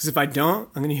 Because if I don't,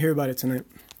 I'm going to hear about it tonight.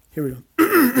 Here we go.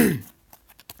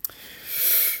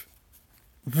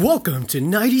 Welcome to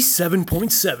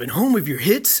 97.7, home of your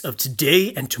hits of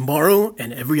today and tomorrow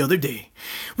and every other day.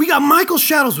 We got Michael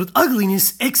Shadows with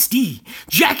Ugliness XD.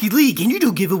 Jackie Lee, can you do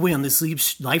a giveaway on this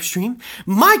live stream?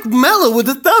 Mike Mello with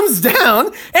a thumbs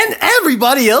down. And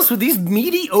everybody else with these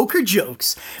mediocre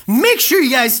jokes. Make sure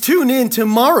you guys tune in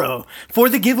tomorrow for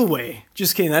the giveaway.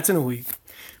 Just kidding, that's in a week.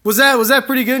 Was that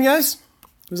pretty good, guys?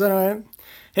 Was that all right?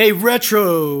 Hey,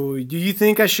 Retro, do you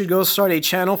think I should go start a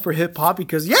channel for hip-hop?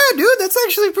 Because, yeah, dude, that's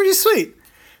actually pretty sweet.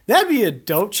 That'd be a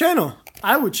dope channel.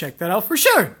 I would check that out for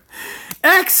sure.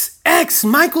 XX,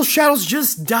 Michael Shadows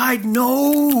just died.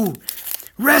 No.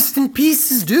 Rest in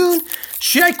pieces, dude.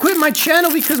 Should I quit my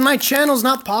channel because my channel's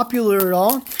not popular at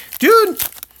all? Dude,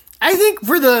 I think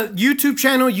for the YouTube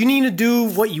channel, you need to do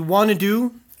what you want to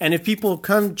do. And if people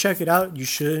come check it out, you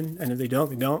should. And if they don't,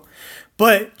 they don't.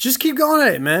 But just keep going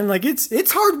at it, man. Like,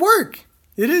 it's hard work.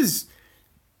 It is.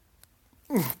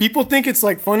 People think it's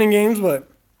like fun and games, but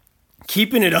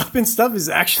keeping it up and stuff is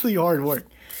actually hard work.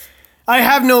 I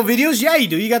have no videos. Yeah, you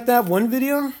do. You got that one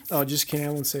video? Oh, just kidding. I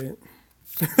won't say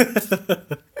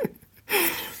it.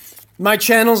 My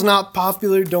channel's not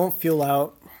popular. Don't feel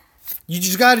out. You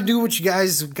just got to do what you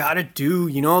guys got to do.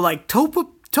 You know, like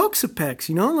Toxapex,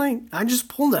 you know? Like, I just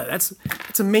pulled that.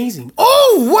 That's amazing.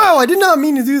 Oh, wow. I did not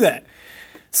mean to do that.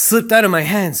 Slipped out of my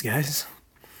hands, guys.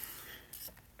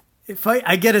 If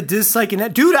I get a dislike in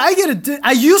that... Dude, I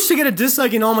used to get a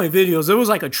dislike in all my videos. There was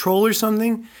like a troll or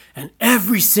something, and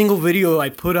every single video I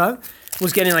put up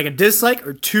was getting like a dislike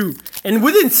or two. And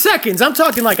within seconds, I'm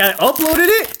talking like I uploaded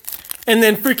it, and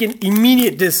then freaking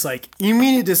immediate dislike.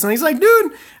 Immediate dislike. It's like,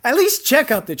 dude, at least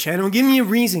check out the channel. Give me a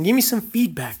reason. Give me some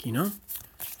feedback, you know?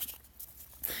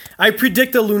 I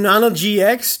predict a Lunana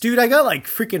GX. Dude, I got like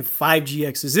freaking 5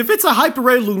 GXs. If it's a hyper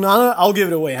rare Lunana, I'll give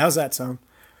it away. How's that sound?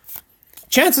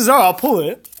 Chances are I'll pull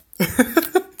it. We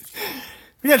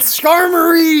got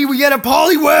Skarmory. We got a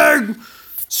Poliwag.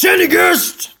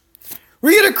 Sandygast.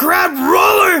 We got a Crab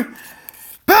Roller.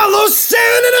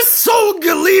 Palossand and a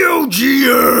Solgaleo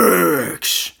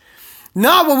GX.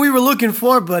 Not what we were looking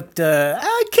for, but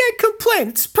I can't complain.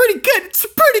 It's pretty good. It's a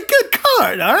pretty good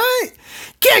card, all right?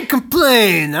 Can't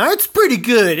complain, all right? It's pretty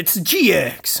good. It's a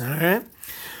GX, all right?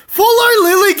 Full Art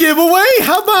Lily giveaway?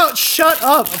 How about shut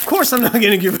up? Of course I'm not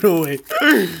going to give it away.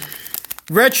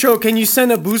 Retro, can you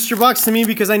send a booster box to me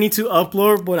because I need to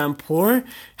upload but I'm poor?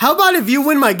 How about if you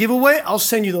win my giveaway, I'll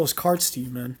send you those cards to you,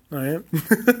 man, all right?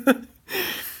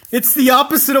 It's the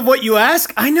opposite of what you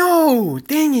ask? I know,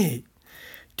 dang it.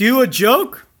 Do a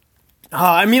joke?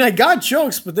 I mean, I got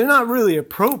jokes, but they're not really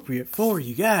appropriate for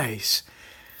you guys.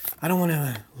 I don't want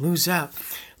to lose out.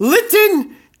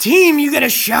 Litton team, you get a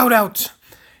shout out.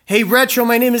 Hey, Retro,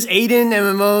 my name is Aiden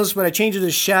MMOs, but I changed it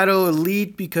to Shadow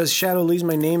Elite because Shadow Elite's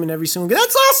my name in every single game.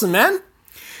 That's awesome, man.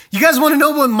 You guys want to know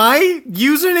what my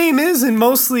username is in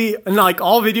mostly, in like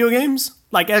all video games?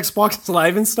 Like Xbox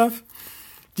Live and stuff?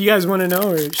 Do you guys want to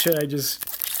know, or should I just...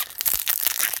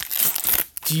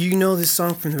 Do you know this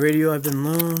song from the radio? I've been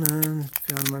alone,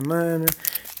 out of my mind.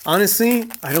 Honestly,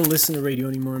 I don't listen to radio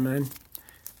anymore, man.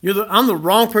 I'm the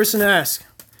wrong person to ask.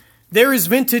 There is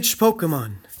vintage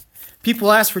Pokemon.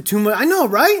 People ask for too much. I know,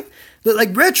 right? They're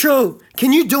like, Retro,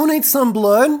 can you donate some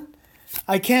blood?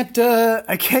 I can't get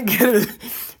a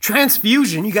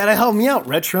transfusion. You gotta help me out,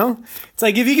 Retro. It's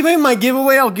like, if you give me my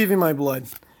giveaway, I'll give you my blood.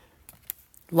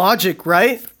 Logic,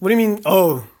 right? What do you mean?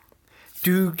 Oh,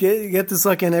 do you get this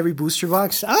like in every booster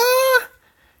box?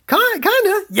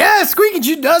 Kinda. Yeah, Squeaky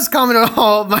G does comment on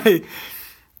all my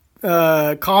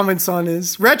comments on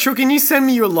this. Retro, can you send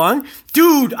me your lung?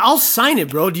 Dude, I'll sign it,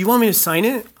 bro. Do you want me to sign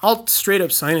it? I'll straight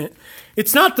up sign it.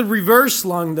 It's not the reverse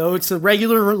lung, though. It's a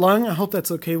regular lung. I hope that's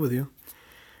okay with you.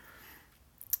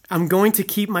 I'm going to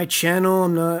keep my channel.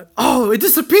 I'm not... Oh, it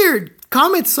disappeared.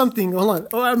 Comment something. Hold on.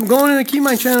 Oh, I'm going to keep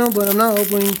my channel, but I'm not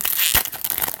uploading.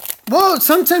 Whoa,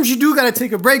 sometimes you do gotta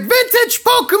take a break. Vintage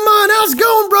Pokemon, how's it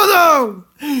going, brother?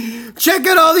 Check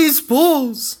out all these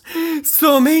pulls.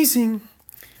 So amazing.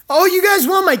 Oh, you guys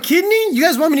want my kidney? You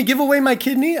guys want me to give away my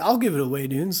kidney? I'll give it away,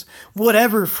 dudes.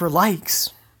 Whatever for likes.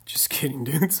 Just kidding,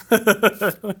 dudes. Dude,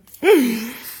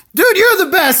 you're the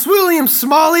best. William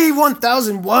Smalley,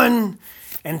 1001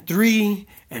 and 3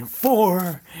 and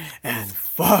 4 and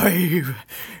 5.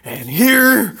 And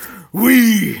here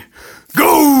we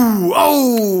go.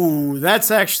 Oh, that's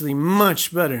actually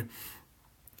much better.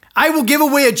 I will give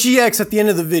away a GX at the end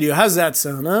of the video. How's that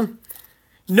sound, huh?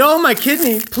 No, my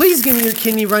kidney. Please give me your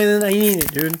kidney right then. I need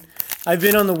it, dude. I've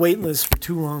been on the wait list for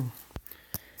too long.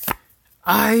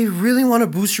 I really want a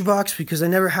booster box because I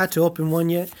never had to open one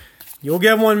yet. You'll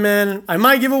get one, man. I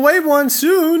might give away one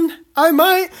soon. I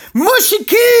might. Mushy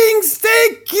Kings,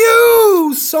 thank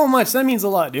you so much. That means a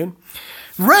lot, dude.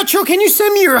 Retro, can you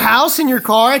send me your house and your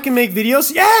car? I can make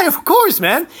videos. Yeah, of course,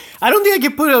 man. I don't think I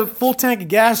can put a full tank of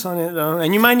gas on it, though.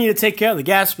 And you might need to take care of the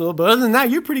gas bill. But other than that,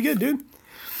 you're pretty good, dude.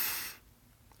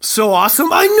 So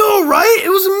awesome. I know, right? It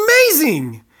was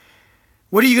amazing.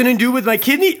 What are you going to do with my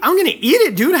kidney? I'm going to eat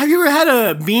it, dude. Have you ever had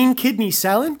a bean kidney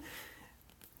salad?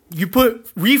 You put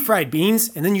refried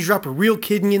beans and then you drop a real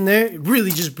kidney in there. It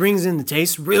really just brings in the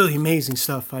taste. Really amazing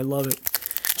stuff. I love it.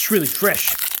 It's really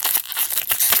fresh.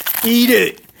 Eat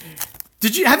it.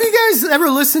 Have you guys ever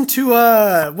listened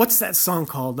to, what's that song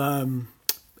called?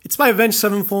 It's by Avenged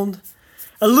Sevenfold.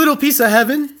 A Little Piece of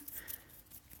Heaven.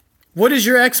 What is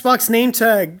your Xbox name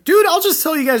tag? Dude, I'll just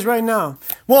tell you guys right now.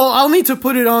 Well, I'll need to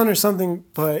put it on or something,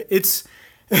 but it's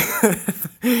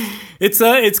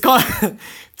it's called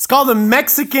the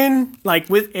Mexican, like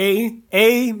with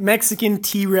a Mexican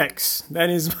T-Rex. That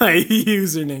is my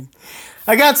username.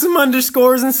 I got some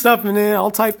underscores and stuff in it.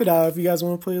 I'll type it out if you guys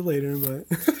want to play it later, but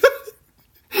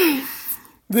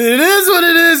it is what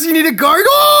it is. You need a guard.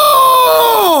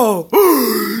 Oh!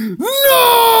 No!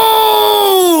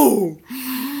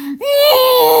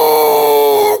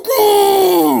 Oh,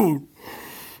 God!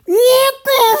 What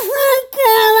the fuck?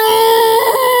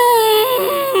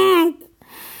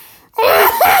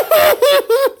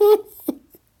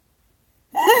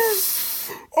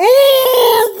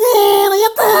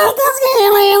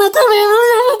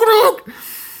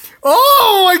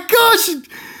 Oh my gosh!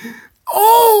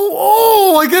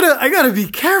 Oh! I gotta be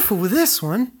careful with this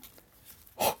one.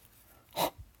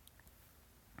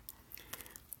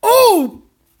 Oh,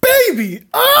 baby!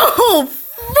 Oh,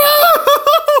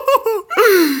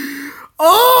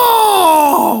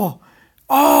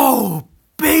 oh,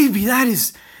 baby! That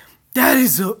is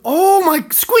a. Oh my,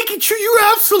 Squeaky Chew! You're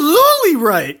absolutely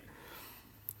right.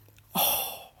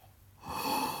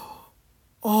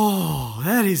 Oh,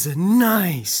 that is a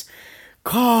nice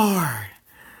card.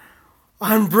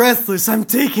 I'm breathless. I'm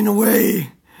taken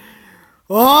away.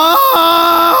 Oh!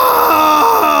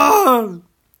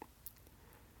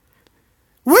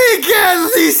 We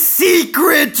get the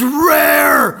secret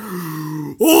rare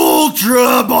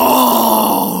Ultra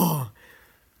Ball.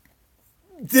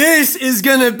 This is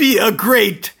gonna be a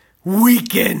great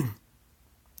weekend.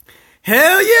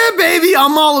 Hell yeah, baby.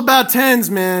 I'm all about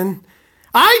 10s, man.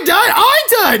 I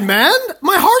died, man.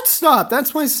 My heart stopped.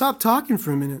 That's why I stopped talking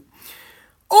for a minute.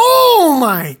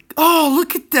 Oh,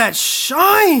 look at that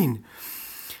shine.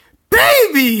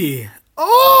 Baby.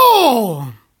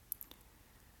 Oh.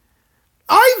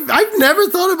 I've never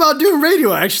thought about doing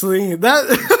radio, actually. That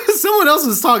someone else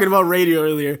was talking about radio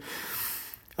earlier.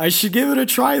 I should give it a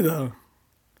try, though.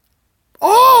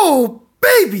 Oh,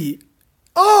 baby.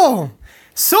 Oh.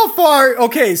 So far,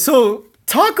 okay, so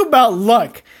talk about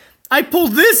luck. I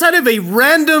pulled this out of a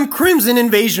random Crimson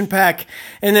Invasion pack,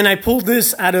 and then I pulled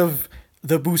this out of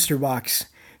the booster box.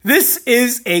 This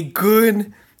is a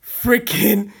good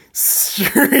freaking streak.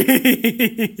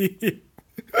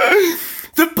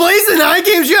 The Blazing Eye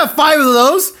games, you have 5 of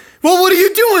those? Well, what are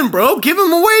you doing, bro? Give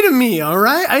them away to me,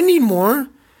 alright? I need more.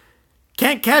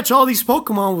 Can't catch all these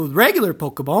Pokemon with regular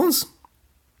Pokeballs.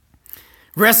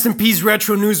 Rest in peace,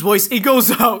 Retro News Voice. It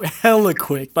goes out hella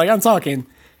quick. Like, I'm talking.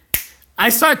 I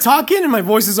start talking and my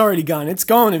voice is already gone. It's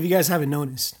gone if you guys haven't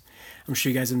noticed. I'm sure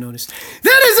you guys have noticed.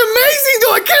 That is amazing,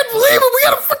 though. I can't believe it. We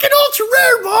got a freaking ultra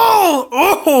rare ball.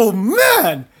 Oh,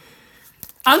 man.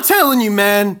 I'm telling you,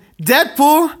 man.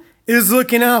 Deadpool is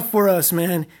looking out for us,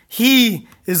 man. He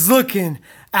is looking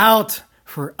out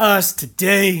for us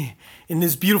today in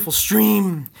this beautiful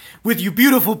stream with you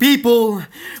beautiful people,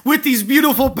 with these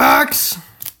beautiful packs.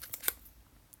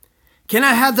 Can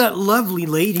I have that lovely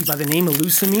lady by the name of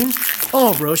Lusamine?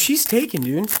 Oh, bro, she's taken,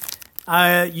 dude.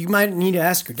 You might need to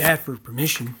ask her dad for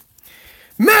permission.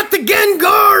 Matt the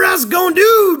Gengar, how's it going,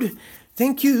 dude?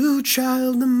 Thank you,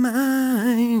 child of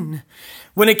mine.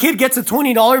 When a kid gets a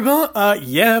 $20 bill,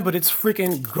 yeah, but it's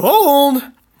freaking gold.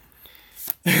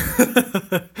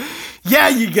 Yeah,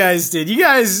 you guys did. You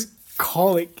guys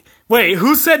call it. Wait,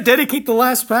 who said dedicate the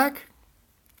last pack?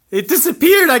 It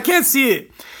disappeared. I can't see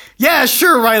it. Yeah,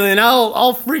 sure, Rylan.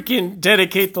 I'll freaking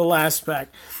dedicate the last pack.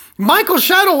 Michael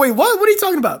Shadow, wait, what? What are you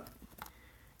talking about?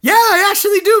 Yeah, I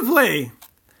actually do play.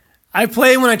 I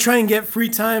play when I try and get free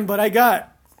time, but I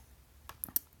got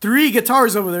 3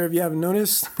 guitars over there if you haven't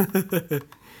noticed.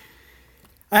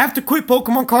 I have to quit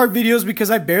Pokemon card videos because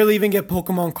I barely even get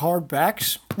Pokemon card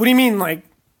backs. What do you mean, like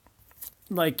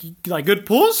good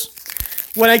pulls?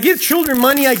 When I give children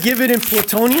money, I give it in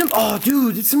plutonium. Oh,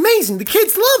 dude, it's amazing. The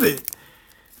kids love it.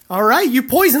 All right, you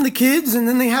poison the kids, and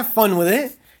then they have fun with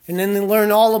it, and then they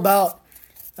learn all about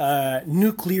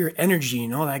nuclear energy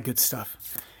and all that good stuff.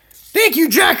 Thank you,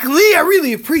 Jack Lee. I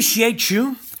really appreciate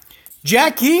you.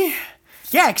 Jackie,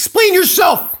 yeah, explain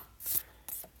yourself.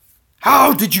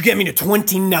 How did you get me to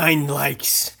 29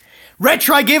 likes?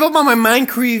 Retro, I gave up on my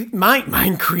Minecraft.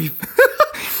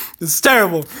 It's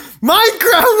terrible.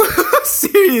 Minecraft!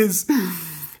 Serious.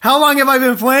 How long have I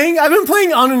been playing? I've been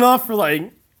playing on and off for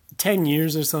like 10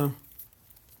 years or so.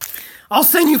 I'll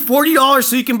send you $40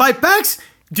 so you can buy packs.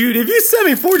 Dude, if you send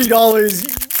me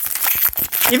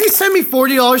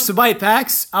 $40 to buy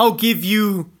packs, I'll give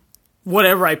you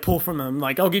whatever I pull from them.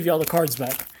 Like, I'll give you all the cards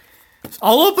back.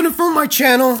 I'll open it from my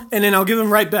channel, and then I'll give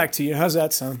them right back to you. How's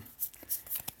that sound?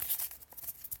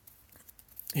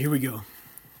 Here we go.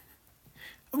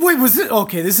 Wait, was it?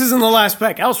 Okay, this isn't the last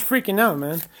pack. I was freaking out,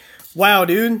 man. Wow,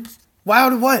 dude. Wow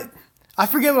to what? I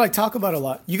forget what I talk about a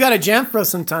lot. You got a jam for us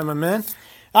sometime, my man.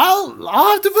 I'll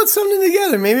have to put something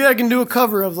together. Maybe I can do a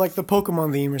cover of like the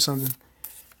Pokemon theme or something.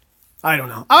 I don't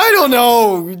know.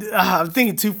 I'm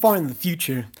thinking too far in the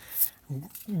future.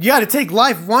 You got to take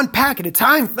life one pack at a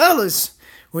time, fellas.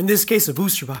 Or in this case, a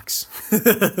booster box. 2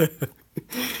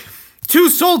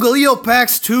 Solgaleo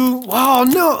packs, 2. Oh,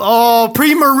 no. Oh,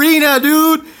 Primarina,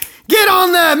 dude. Get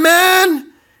on that,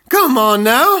 man. Come on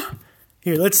now.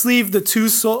 Here, let's leave the 2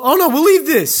 Sol. Oh, no, we'll leave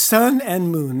this. Sun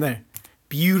and Moon. There.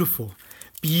 Beautiful.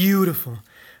 Beautiful.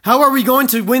 How are we going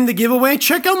to win the giveaway?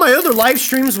 Check out my other live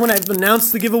streams when I've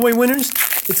announced the giveaway winners.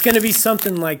 It's going to be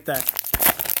something like that.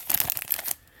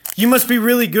 You must be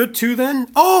really good too then?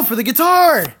 Oh, for the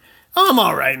guitar! I'm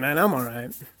alright, man. I'm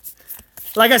alright.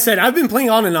 Like I said, I've been playing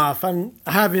on and off. I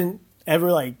haven't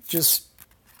ever like just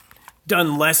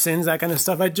done lessons, that kind of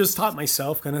stuff. I just taught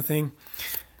myself kind of thing.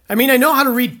 I mean, I know how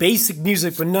to read basic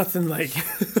music, but nothing like...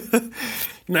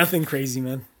 nothing crazy,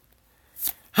 man.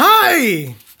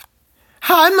 Hi!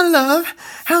 Hi, my love.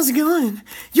 How's it going?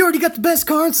 You already got the best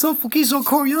card, Soulful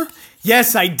Korea?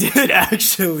 Yes, I did,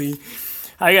 actually.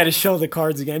 I gotta show the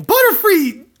cards again.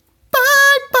 Butterfree!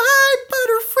 Bye,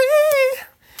 Butterfree!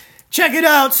 Check it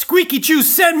out. Squeaky Chew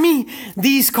sent me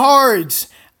these cards.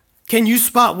 Can you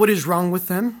spot what is wrong with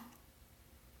them?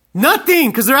 Nothing,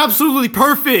 because they're absolutely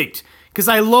perfect. Because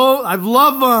I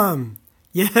love them.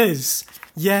 Yes,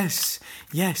 yes,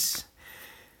 yes.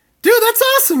 Dude, that's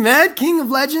awesome, man. King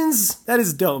of Legends. That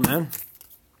is dope, man.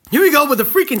 Here we go with the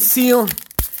freaking seal.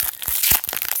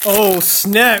 Oh,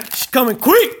 snap. She's coming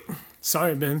quick.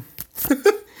 Sorry, man.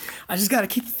 I just gotta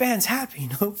keep the fans happy, you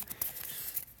know?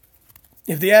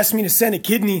 If they ask me to send a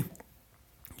kidney,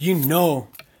 you know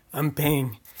I'm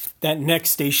paying that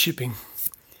next day shipping.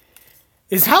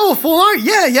 Is Howl full art?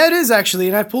 Yeah, it is actually,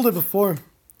 and I pulled it before.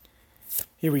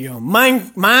 Here we go.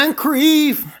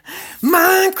 Minecraft.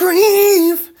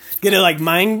 Get it like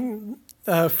Mind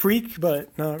Freak,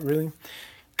 but not really.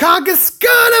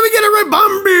 Kangaskhan, we get a red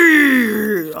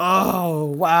Bambi! Oh,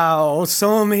 wow,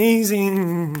 so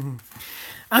amazing.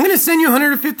 I'm going to send you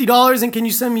 $150, and can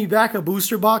you send me back a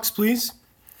booster box, please?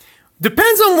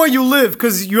 Depends on where you live,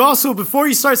 because you also, before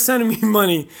you start sending me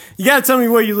money, you got to tell me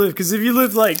where you live, because if you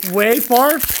live, like, way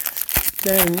far,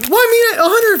 then, well, I mean,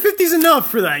 150 is enough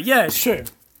for that. Yeah, sure.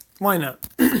 Why not?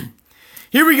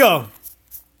 Here we go.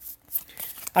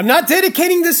 I'm not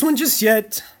dedicating this one just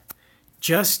yet.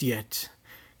 Just yet.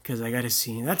 Because I gotta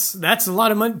see. That's a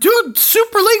lot of money. Dude,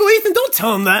 Super Lego Ethan, don't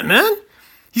tell him that, man.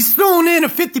 He's throwing in a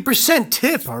 50%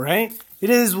 tip, alright? It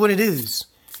is what it is.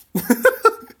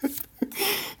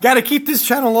 Gotta keep this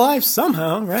channel alive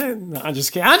somehow, right? No, I'm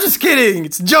just kidding. I'm just kidding.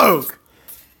 It's a joke.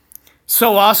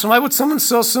 So awesome. Why would someone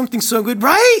sell something so good,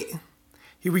 right?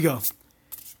 Here we go.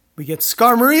 We get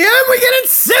Skarmory and we get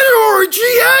Incineroar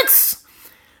GX!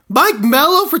 Mike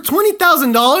Mello for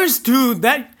 $20,000? Dude,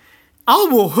 that... I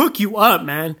will hook you up,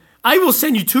 man. I will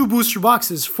send you 2 booster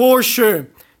boxes for sure.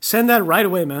 Send that right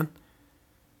away, man.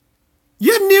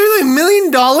 You have nearly $1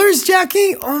 million,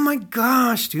 Jackie? Oh my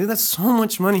gosh, dude. That's so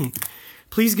much money.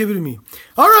 Please give it to me.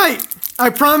 All right.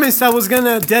 I promised I was going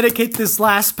to dedicate this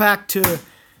last pack to...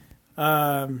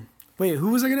 wait, who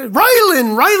was I going to...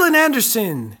 Rylan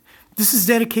Anderson. This is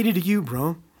dedicated to you,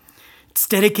 bro. It's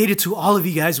dedicated to all of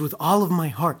you guys with all of my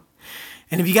heart.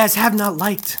 And if you guys have not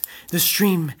liked the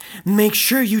stream, make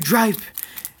sure you drop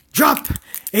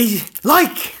a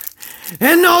like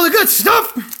and all the good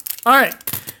stuff. All right.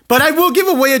 But I will give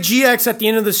away a GX at the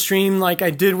end of the stream like I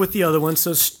did with the other one,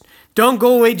 so don't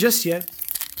go away just yet.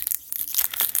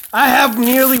 I have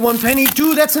nearly 1 penny.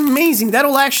 Dude, that's amazing.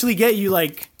 That'll actually get you,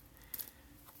 like,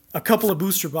 a couple of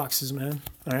booster boxes, man.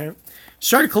 All right.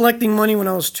 Started collecting money when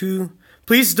I was 2.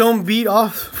 Please don't beat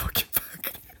off the fucking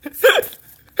pack.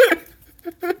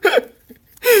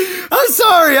 I'm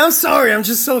sorry. I'm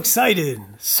just so excited.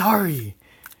 Sorry.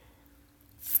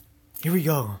 Here we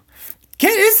go.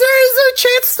 Is there a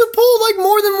chance to pull like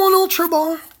more than one Ultra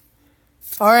Ball?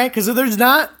 Alright, because if there's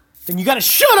not, then you gotta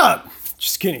shut up!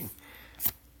 Just kidding.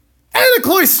 And a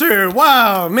Cloyster!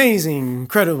 Wow, amazing,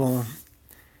 incredible.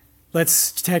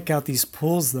 Let's check out these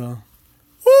pulls though.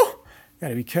 Woo!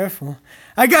 Gotta be careful.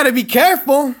 I gotta be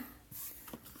careful!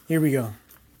 Here we go.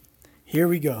 Here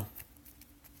we go.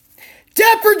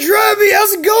 Dapper Drubby,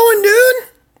 how's it going, dude?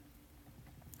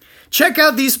 Check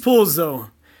out these pulls though.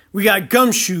 We got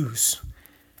Gumshoos.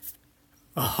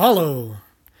 A holo.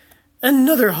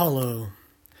 Another holo.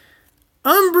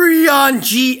 Umbreon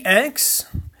GX.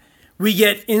 We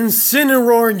get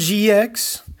Incineroar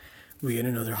GX. We get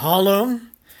another holo.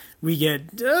 We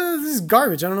get... this is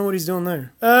garbage. I don't know what he's doing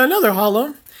there. Another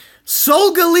holo.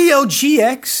 Solgaleo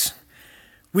GX.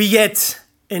 We get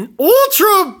an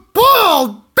Ultra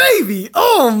Ball, baby!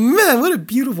 Oh, man, what a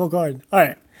beautiful card. All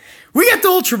right. We got the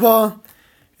Ultra Ball.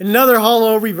 Another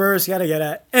holo reverse, gotta get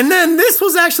at. And then this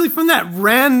was actually from that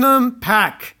random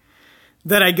pack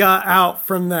that I got out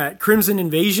from that Crimson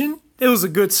Invasion. It was a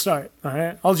good start, all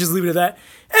right? I'll just leave it at that.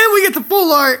 And we get the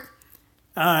full art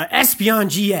Espeon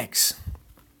GX.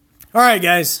 All right,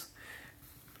 guys.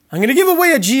 I'm going to give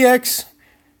away a GX.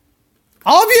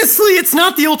 Obviously, it's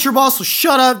not the Ultra Ball, so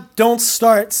shut up. Don't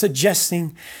start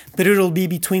suggesting that it'll be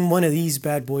between one of these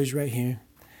bad boys right here.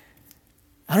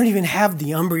 I don't even have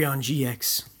the Umbreon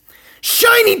GX.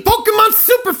 Shiny Pokemon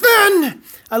Superfan!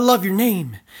 I love your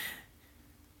name.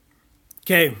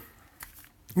 Okay.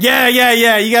 Yeah.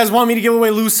 You guys want me to give away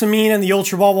Lusamine and the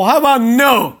Ultra Ball? Well, how about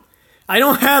no? I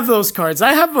don't have those cards.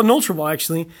 I have an Ultra Ball,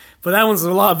 actually. But that one's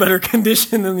in a lot better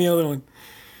condition than the other one.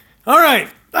 All right.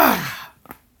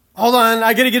 Hold on.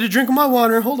 I gotta get a drink of my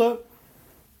water. Hold up.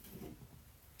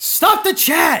 Stop the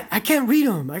chat. I can't read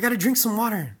them. I gotta drink some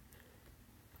water.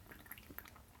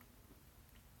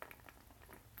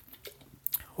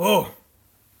 Whoa.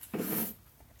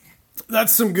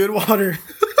 That's some good water.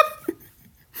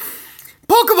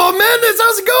 Pokeball Madness,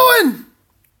 how's it going?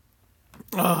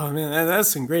 Oh, man, that's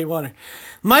some great water.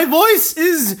 My voice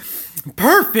is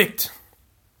perfect.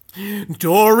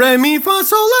 Do, re, mi, fa,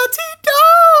 sol, la, ti, do.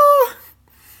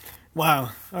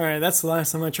 Wow. All right, that's the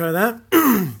last time I try that.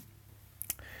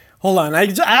 Hold on.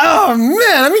 Oh,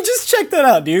 man, let me just check that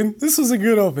out, dude. This was a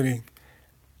good opening.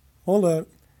 Hold up.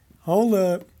 Hold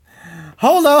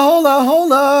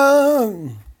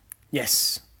on.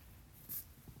 Yes.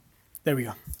 There we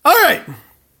go. All right.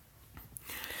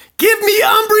 Give me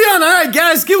Umbreon. All right,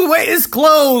 guys, giveaway is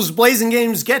closed. Blazing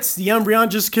Games gets the Umbreon.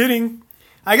 Just kidding.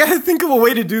 I got to think of a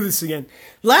way to do this again.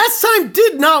 Last time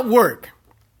did not work.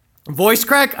 Voice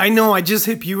crack. I know I just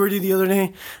hit puberty the other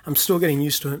day. I'm still getting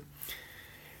used to it.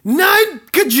 9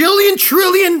 gajillion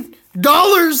trillion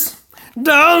dollars.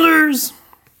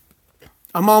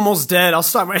 I'm almost dead. I'll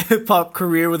start my hip-hop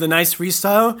career with a nice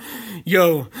freestyle.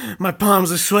 Yo, my palms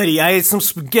are sweaty. I ate some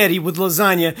spaghetti with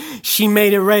lasagna. She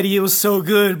made it ready. It was so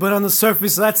good. But on the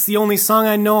surface, that's the only song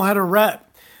I know how to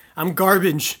rap. I'm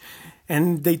garbage.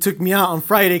 And they took me out on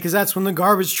Friday because that's when the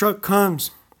garbage truck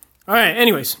comes. All right,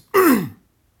 anyways.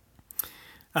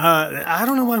 I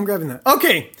don't know why I'm grabbing that.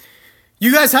 Okay,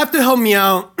 you guys have to help me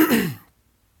out.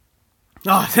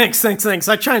 Oh, thanks.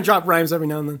 I try and drop rhymes every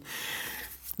now and then.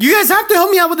 You guys have to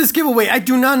help me out with this giveaway. I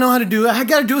do not know how to do it. I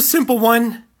gotta do a simple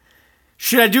one.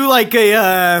 Should I do like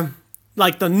a,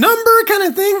 like the number kind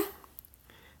of thing?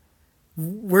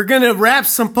 We're gonna wrap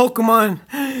some Pokemon.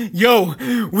 Yo,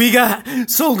 we got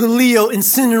Solgaleo,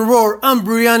 Incineroar,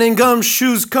 Umbreon, and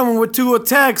Gumshoos coming with 2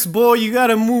 attacks. Boy, you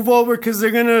gotta move over because they're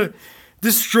gonna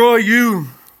destroy you.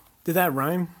 Did that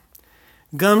rhyme?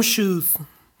 Gumshoos.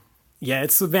 Yeah,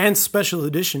 it's the Advanced Special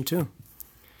Edition too.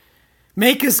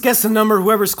 Make us guess the number.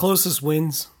 Whoever's closest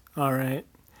wins. All right.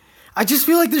 I just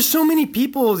feel like there's so many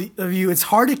people of you. It's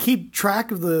hard to keep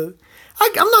track of the...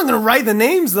 I'm not going to write the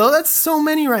names, though. That's so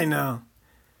many right now.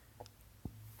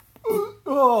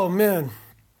 Oh, man.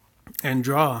 And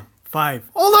draw. 5.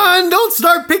 Hold on. Don't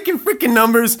start picking freaking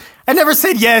numbers. I never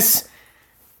said yes.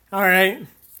 All right.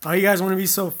 Oh, you guys want to be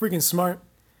so freaking smart?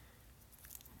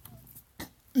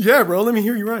 Yeah, bro. Let me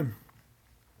hear you rhyme.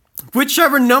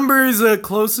 Whichever number is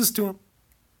closest to him.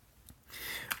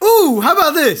 Ooh, how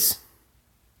about this?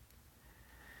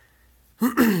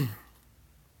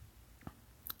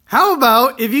 How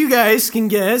about if you guys can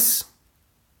guess?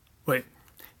 Wait.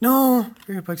 No.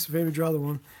 Favorite picks the favorite. Draw the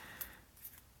one.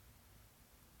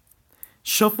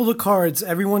 Shuffle the cards.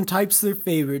 Everyone types their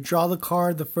favorite. Draw the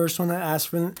card. The first one that asks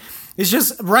for it. It's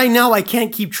just, right now, I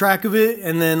can't keep track of it.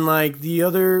 And then, like, the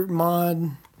other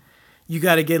mod, you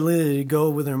got to get Lily to go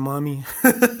with her mommy.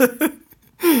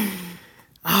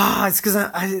 It's because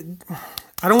I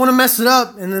don't want to mess it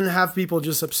up and then have people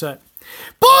just upset.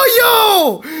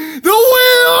 Boyo! The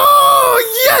win!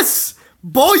 Oh, yes!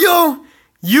 Boyo,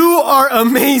 you are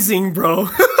amazing, bro.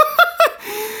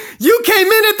 You came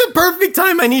in at the perfect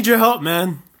time. I need your help,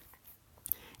 man.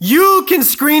 You can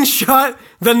screenshot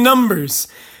the numbers.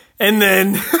 And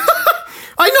then...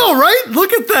 I know, right?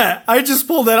 Look at that. I just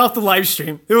pulled that off the live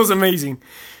stream. It was amazing.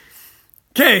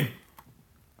 Okay.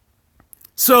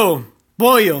 So,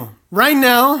 Boyo, right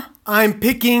now, I'm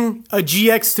picking a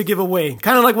GX to give away.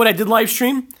 Kind of like what I did live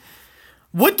stream.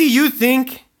 What do you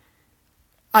think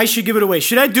I should give it away?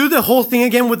 Should I do the whole thing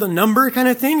again with a number kind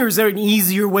of thing? Or is there an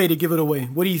easier way to give it away?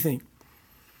 What do you think?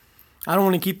 I don't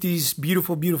want to keep these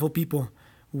beautiful, beautiful people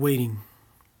waiting.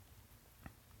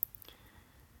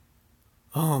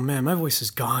 Oh man, my voice is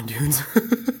gone, dudes.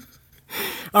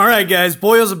 All right, guys.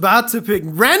 Boyo's about to pick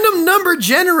random number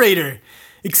generator.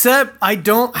 Except I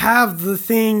don't have the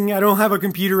thing. I don't have a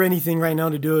computer or anything right now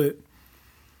to do it.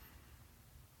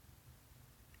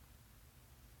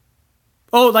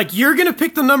 Oh, like you're going to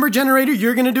pick the number generator?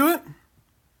 You're going to do it?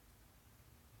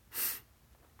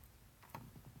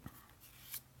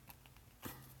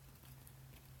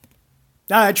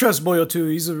 I trust Boyo too.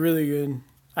 He's a really good...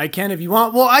 I can if you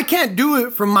want. Well, I can't do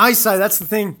it from my side. That's the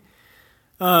thing.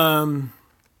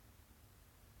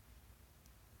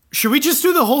 Should we just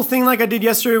do the whole thing like I did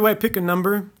yesterday where I pick a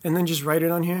number and then just write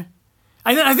it on here?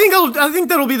 I think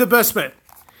that'll be the best bet.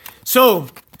 So,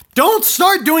 don't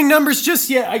start doing numbers just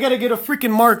yet. I gotta get a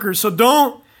freaking marker. So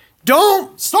don't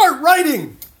start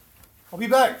writing. I'll be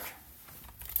back.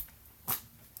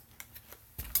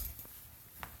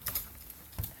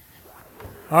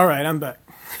 All right, I'm back.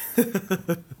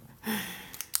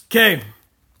 Okay.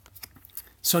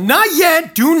 So not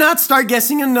yet. Do not start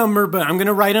guessing a number, but I'm going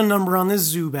to write a number on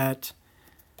this Zubat.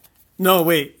 No,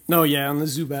 wait. No, yeah, on the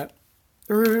Zubat.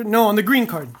 Or, no, on the green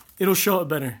card. It'll show it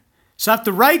better. So I have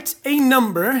to write a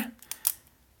number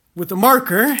with a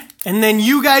marker, and then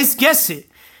you guys guess it.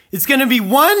 It's going to be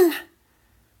 1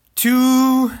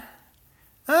 to...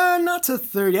 not to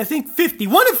 30. I think 50.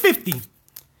 1 to 50.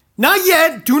 Not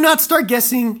yet. Do not start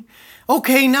guessing.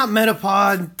 Okay, not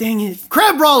Metapod. Dang it.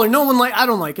 Crabrawler. No one I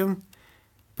don't like him.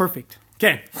 Perfect.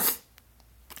 Okay.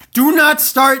 Do not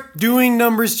start doing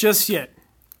numbers just yet.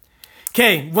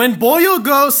 Okay, when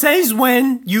Boyo says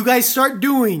when, you guys start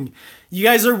doing. You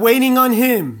guys are waiting on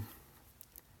him.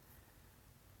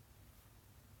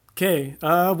 Okay,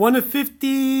 1 to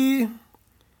 50.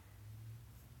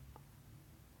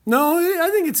 No, I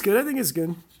think it's good. I think it's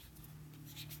good.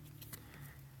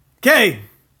 Okay,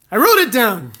 I wrote it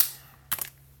down.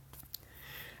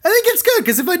 I think it's good,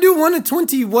 because if I do 1 to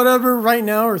 20, whatever, right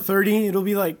now, or 30, it'll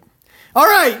be like, all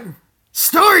right,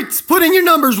 start putting your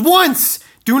numbers once.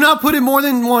 Do not put it more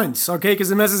than once, okay, because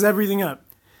it messes everything up.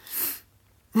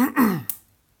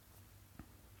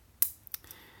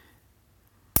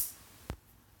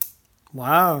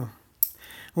 Wow.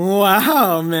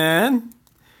 Wow, man.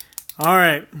 All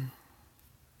right.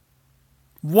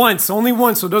 Once, only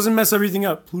once, so it doesn't mess everything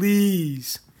up,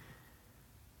 please.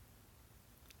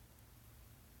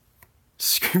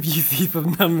 Screw you, thief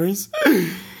of numbers.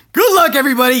 Good luck,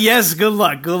 everybody. Yes, good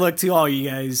luck. Good luck to all you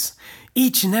guys.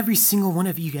 Each and every single one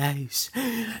of you guys.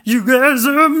 You guys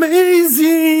are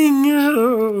amazing.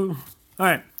 Oh. All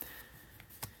right.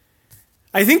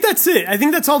 I think that's it. I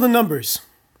think that's all the numbers.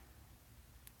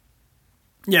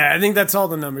 Yeah, I think that's all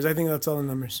the numbers. I think that's all the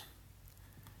numbers.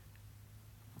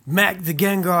 Mac the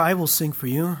Gengar, I will sing for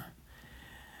you.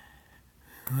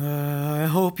 I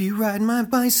hope you ride my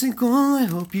bicycle. I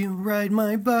hope you ride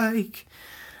my bike.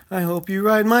 I hope you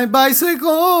ride my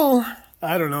bicycle.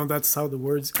 I don't know. That's how the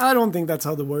words... I don't think that's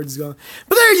how the words go.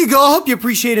 But there you go. I hope you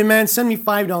appreciate it, man. Send me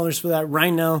 $5 for that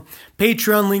right now.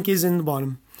 Patreon link is in the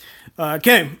bottom.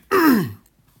 Okay.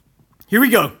 Here we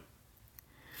go.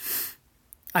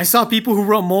 I saw people who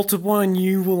wrote multiple and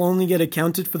you will only get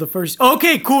accounted for the first...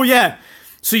 Okay, cool, yeah.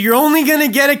 So you're only going to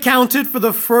get accounted for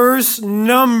the first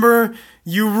number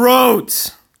you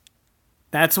wrote.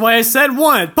 That's why I said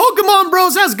 1. Pokemon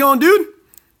Bros, how's it going, dude?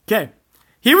 Okay,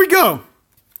 here we go.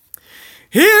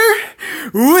 Here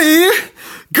we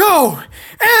go.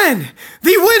 And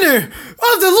the winner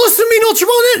of the Lusamine Ultra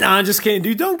Ball. Nah, I'm just kidding,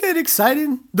 dude. Don't get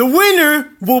excited. The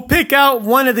winner will pick out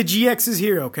one of the GXs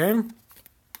here, okay?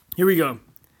 Here we go.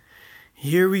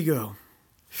 Here we go.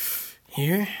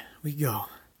 Here we go.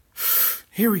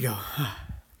 Here we go.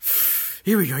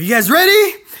 Here we go. You guys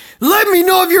ready? Let me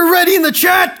know if you're ready in the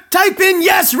chat. Type in,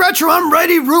 yes, Retro, I'm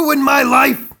ready. Ruin my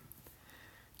life.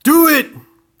 Do it.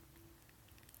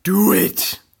 Do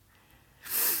it.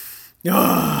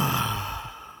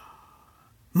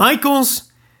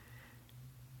 Michael's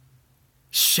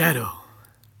Shadow.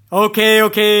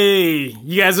 Okay.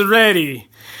 You guys are ready.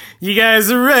 You guys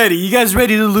are ready. You guys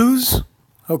ready to lose?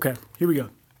 Okay, here we go.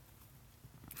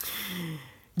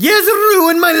 Yes,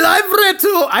 ruin my life,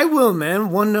 Reto. I will,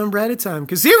 man. One number at a time.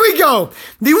 Because here we go.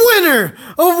 The winner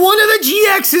of one of the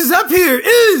GXs up here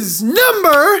is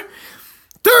number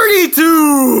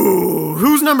 32.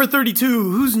 Who's number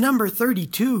 32? Who's number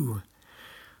 32?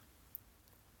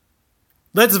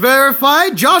 Let's verify.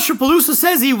 Joshua Palooza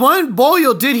says he won.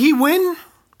 Boyo, did he win?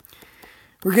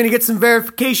 We're going to get some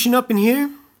verification up in here.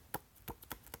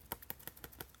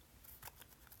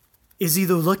 Is he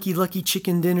the lucky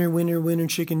chicken dinner, winner,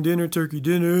 chicken dinner, turkey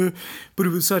dinner, put it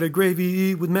with a side of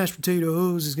gravy with mashed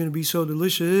potatoes? It's going to be so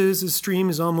delicious. This stream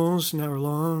is almost an hour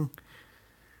long.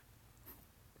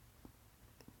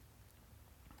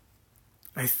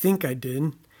 I think I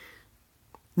did.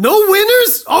 No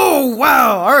winners? Oh,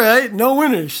 wow. All right. No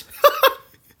winners.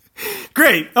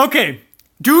 Great. Okay.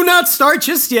 Do not start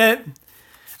just yet.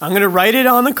 I'm going to write it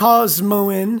on the Cosmo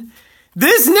end.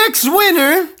 This next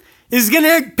winner is going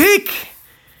to pick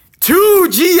 2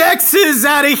 GXs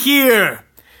out of here.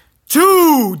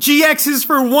 2 GXs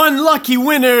for one lucky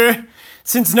winner,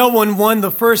 since no one won the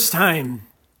first time.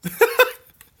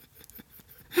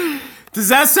 Does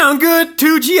that sound good?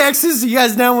 2 GXs? Are you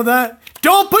guys down with that?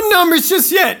 Don't put numbers just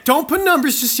yet. Don't put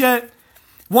numbers just yet.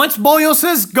 Once Boyo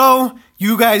says go,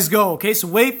 you guys go. Okay, so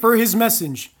wait for his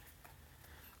message.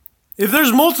 If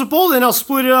there's multiple, then I'll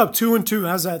split it up. 2 and 2.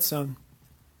 How's that sound?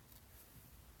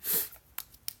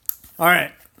 All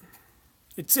right.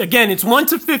 It's 1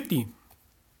 to 50.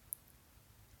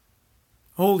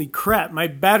 Holy crap, my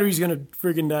battery's gonna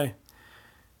friggin' die.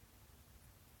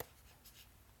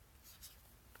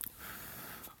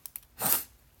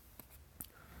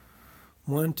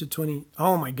 One to 20.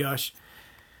 Oh my gosh.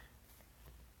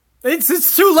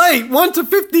 It's too late. 1 to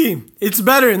 50. It's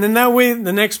better. And then that way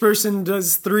the next person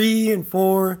does 3 and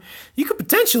 4. You could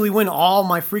potentially win all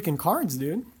my freaking cards,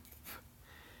 dude.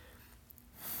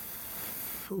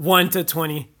 1 to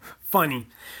 20. Funny,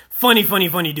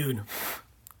 dude.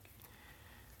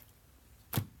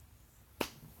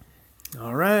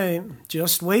 All right.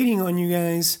 Just waiting on you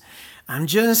guys. I'm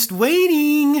just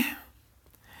waiting.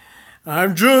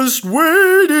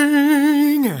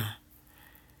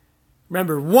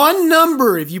 Remember, one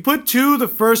number. If you put 2, the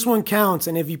first one counts.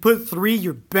 And if you put 3,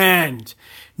 you're banned.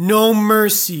 No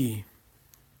mercy.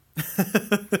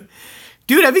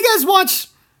 Dude, have you guys watched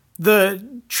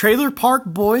the Trailer Park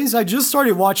Boys? I just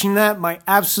started watching that. My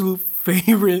absolute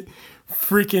favorite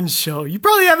freaking show. You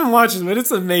probably haven't watched it, but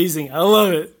it's amazing. I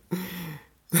love it.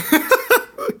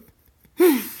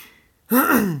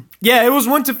 Yeah, it was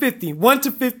 1 to 50. 1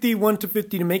 to 50, 1 to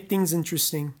 50 to make things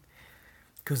interesting.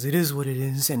 Because it is what it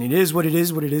is, and it is what it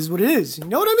is, what it is, what it is. You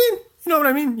know what I mean? You know what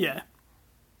I mean? Yeah.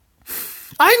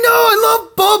 I know, I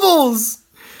love Bubbles.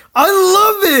 I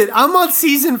love it. I'm on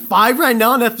season 5 right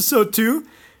now on episode 2.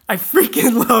 I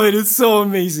freaking love it. It's so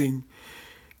amazing.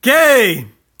 Okay.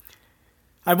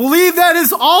 I believe that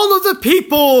is all of the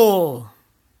people.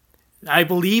 I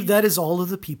believe that is all of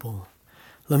the people.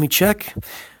 Let me check.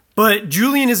 But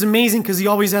Julian is amazing because he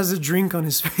always has a drink on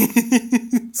his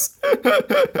face.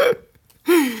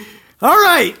 All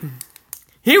right.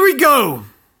 Here we go.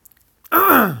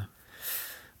 I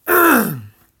know.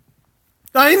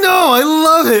 I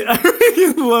love it. I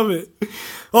really love it.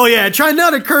 Oh, yeah. Try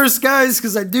not to curse, guys,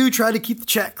 because I do try to keep the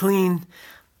chat clean.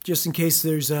 Just in case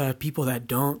there's people that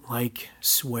don't like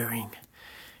swearing.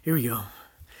 Here we go.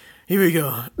 Here we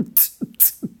go.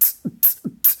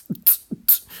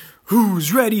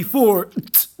 Who's ready for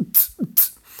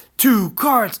 2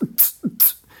 cards?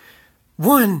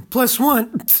 1 plus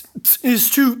 1 is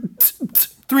 2.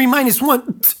 3 minus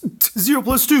 1, 0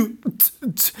 plus 2.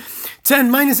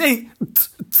 10 minus 8.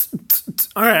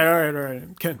 All right.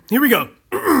 Okay, here we go.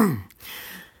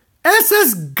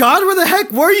 SS God, where the heck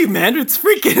were you, man? It's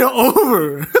freaking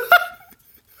over.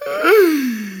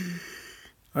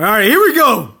 All right, here we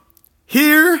go.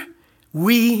 Here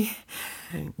we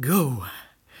go.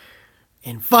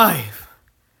 In 5,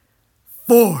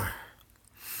 4,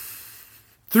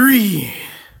 3,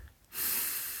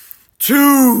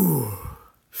 2,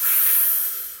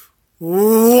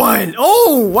 1.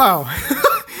 Oh, wow.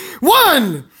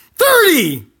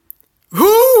 1:30.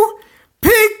 Who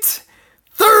picked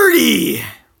 30?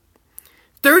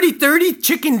 30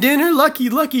 chicken dinner, lucky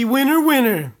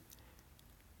winner.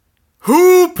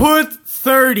 Who put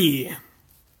 30?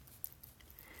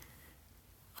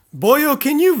 Boyo,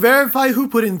 can you verify who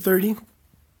put in 30?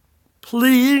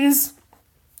 Please.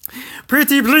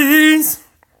 Pretty please.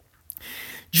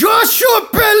 Joshua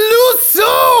Peluso!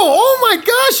 Oh my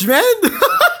gosh, man.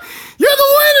 You're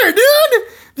the winner, dude.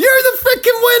 You're the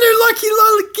freaking winner. Lucky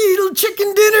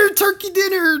chicken dinner, turkey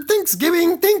dinner,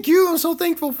 Thanksgiving. Thank you. I'm so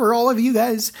thankful for all of you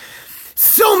guys.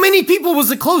 So many people was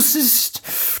the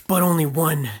closest, but only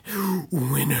one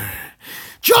winner.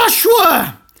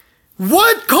 Joshua,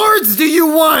 what cards do you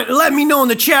want? Let me know in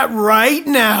the chat right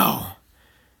now.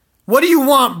 What do you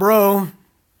want, bro?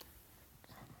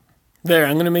 There,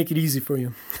 I'm going to make it easy for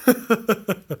you.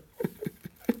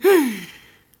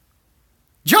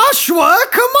 Joshua,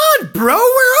 come on, bro.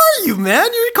 Where are you, man?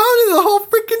 You're calling the whole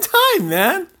freaking time,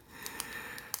 man.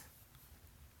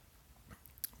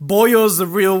 Boyo's the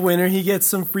real winner. He gets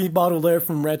some free bottled air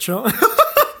from Retro.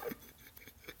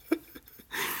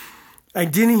 I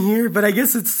didn't hear, but I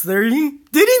guess it's 30.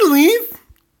 Did he leave?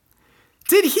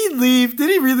 Did he leave? Did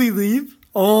he really leave?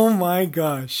 Oh my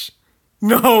gosh.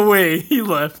 No way. He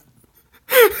left.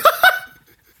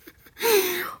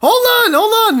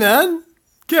 Hold on, man.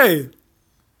 Okay.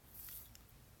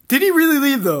 Did he really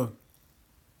leave, though?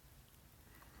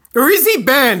 Or is he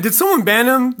banned? Did someone ban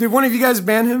him? Did one of you guys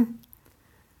ban him?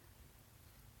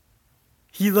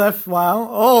 He left. Wow.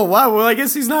 Oh, wow. Well, I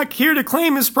guess he's not here to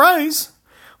claim his prize.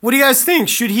 What do you guys think?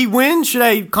 Should he win? Should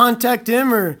I contact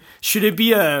him? Or should it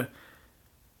be a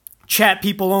chat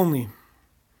people only?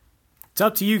 It's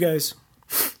up to you guys.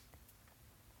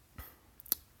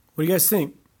 What do you guys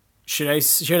think? Should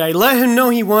I let him know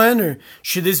he won? Or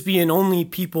should this be an only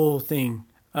people thing?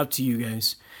 Up to you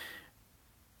guys.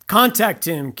 Contact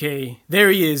him, okay? There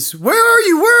he is. Where are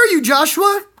you? Where are you,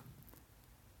 Joshua?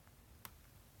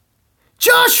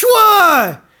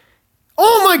 Joshua!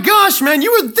 Oh my gosh, man.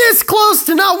 You were this close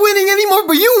to not winning anymore,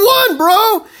 but you won,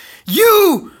 bro.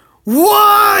 You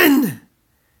won!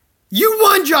 You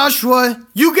won, Joshua.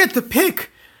 You get to pick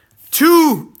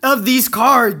 2 of these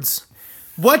cards.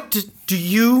 What do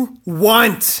you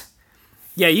want?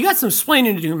 Yeah, you got some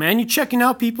explaining to do, man. You checking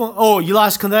out people. Oh, you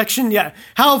lost connection? Yeah.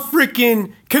 How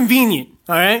freaking convenient,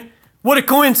 all right? What a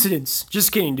coincidence.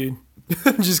 Just kidding, dude.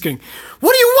 Just kidding.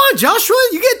 What do you want, Joshua?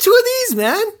 You get 2 of these,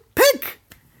 man. Pick.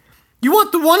 You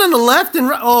want the one on the left and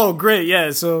right? Oh, great,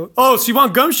 yeah. So you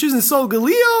want Gumshoes and Sol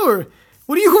Galileo? Or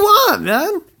what do you want,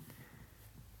 man?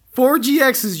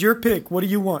 4GX is your pick. What do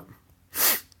you want?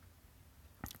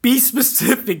 Be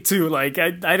specific, too. Like,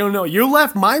 I don't know. Your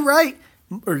left, my right?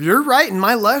 Or your right and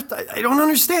my left? I don't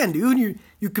understand, dude.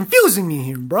 You're confusing me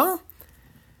here, bro.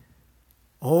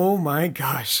 Oh my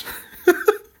gosh.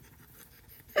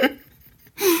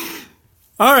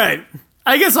 All right.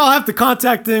 I guess I'll have to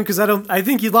contact him because I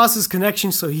think he lost his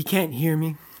connection, so he can't hear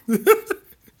me.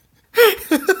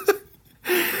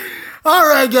 All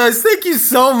right, guys. Thank you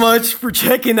so much for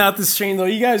checking out this stream, though.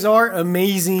 You guys are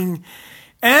amazing.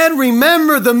 And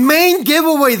remember, the main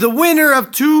giveaway, the winner of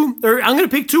I'm going to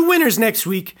pick 2 winners next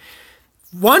week.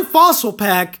 1 fossil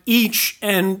pack each,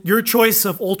 and your choice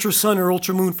of Ultra Sun or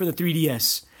Ultra Moon for the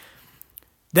 3DS.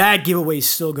 That giveaway is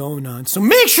still going on. So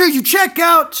make sure you check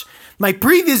out my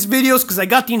previous videos, because I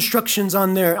got the instructions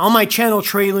on there, on my channel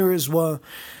trailer as well.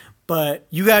 But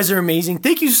you guys are amazing.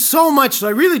 Thank you so much. So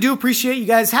I really do appreciate you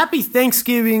guys. Happy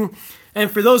Thanksgiving.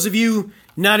 And for those of you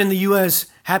not in the U.S.,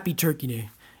 happy Turkey Day.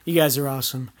 You guys are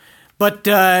awesome. But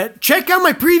check out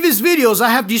my previous videos. I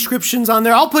have descriptions on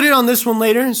there. I'll put it on this one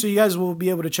later, so you guys will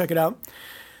be able to check it out.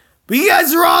 But you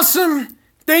guys are awesome.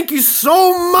 Thank you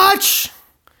so much.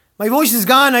 My voice is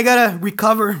gone. I gotta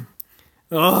recover.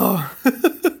 Oh.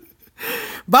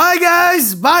 Bye,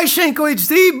 guys. Bye, Shenko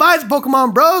HD. Bye, the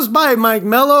Pokemon Bros. Bye, Mike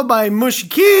Mello. Bye, Mushy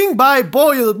King. Bye,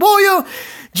 Boyo the Boyo.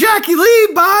 Jackie Lee.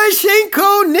 Bye,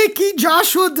 Shenko, Nikki,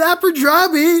 Joshua, Dapper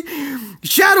Drabby.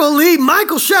 Shadow Elite,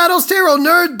 Michael Shadows, Tarot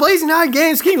Nerd, Blazing Eye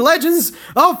Games, King Legends,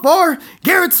 04,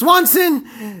 Garrett Swanson,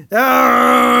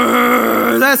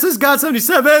 that's this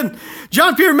God77,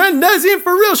 John Pierre Mendezian,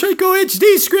 For Real, Shaco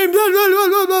HD, Scream,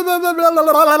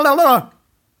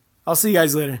 I'll see you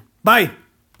guys later. Bye.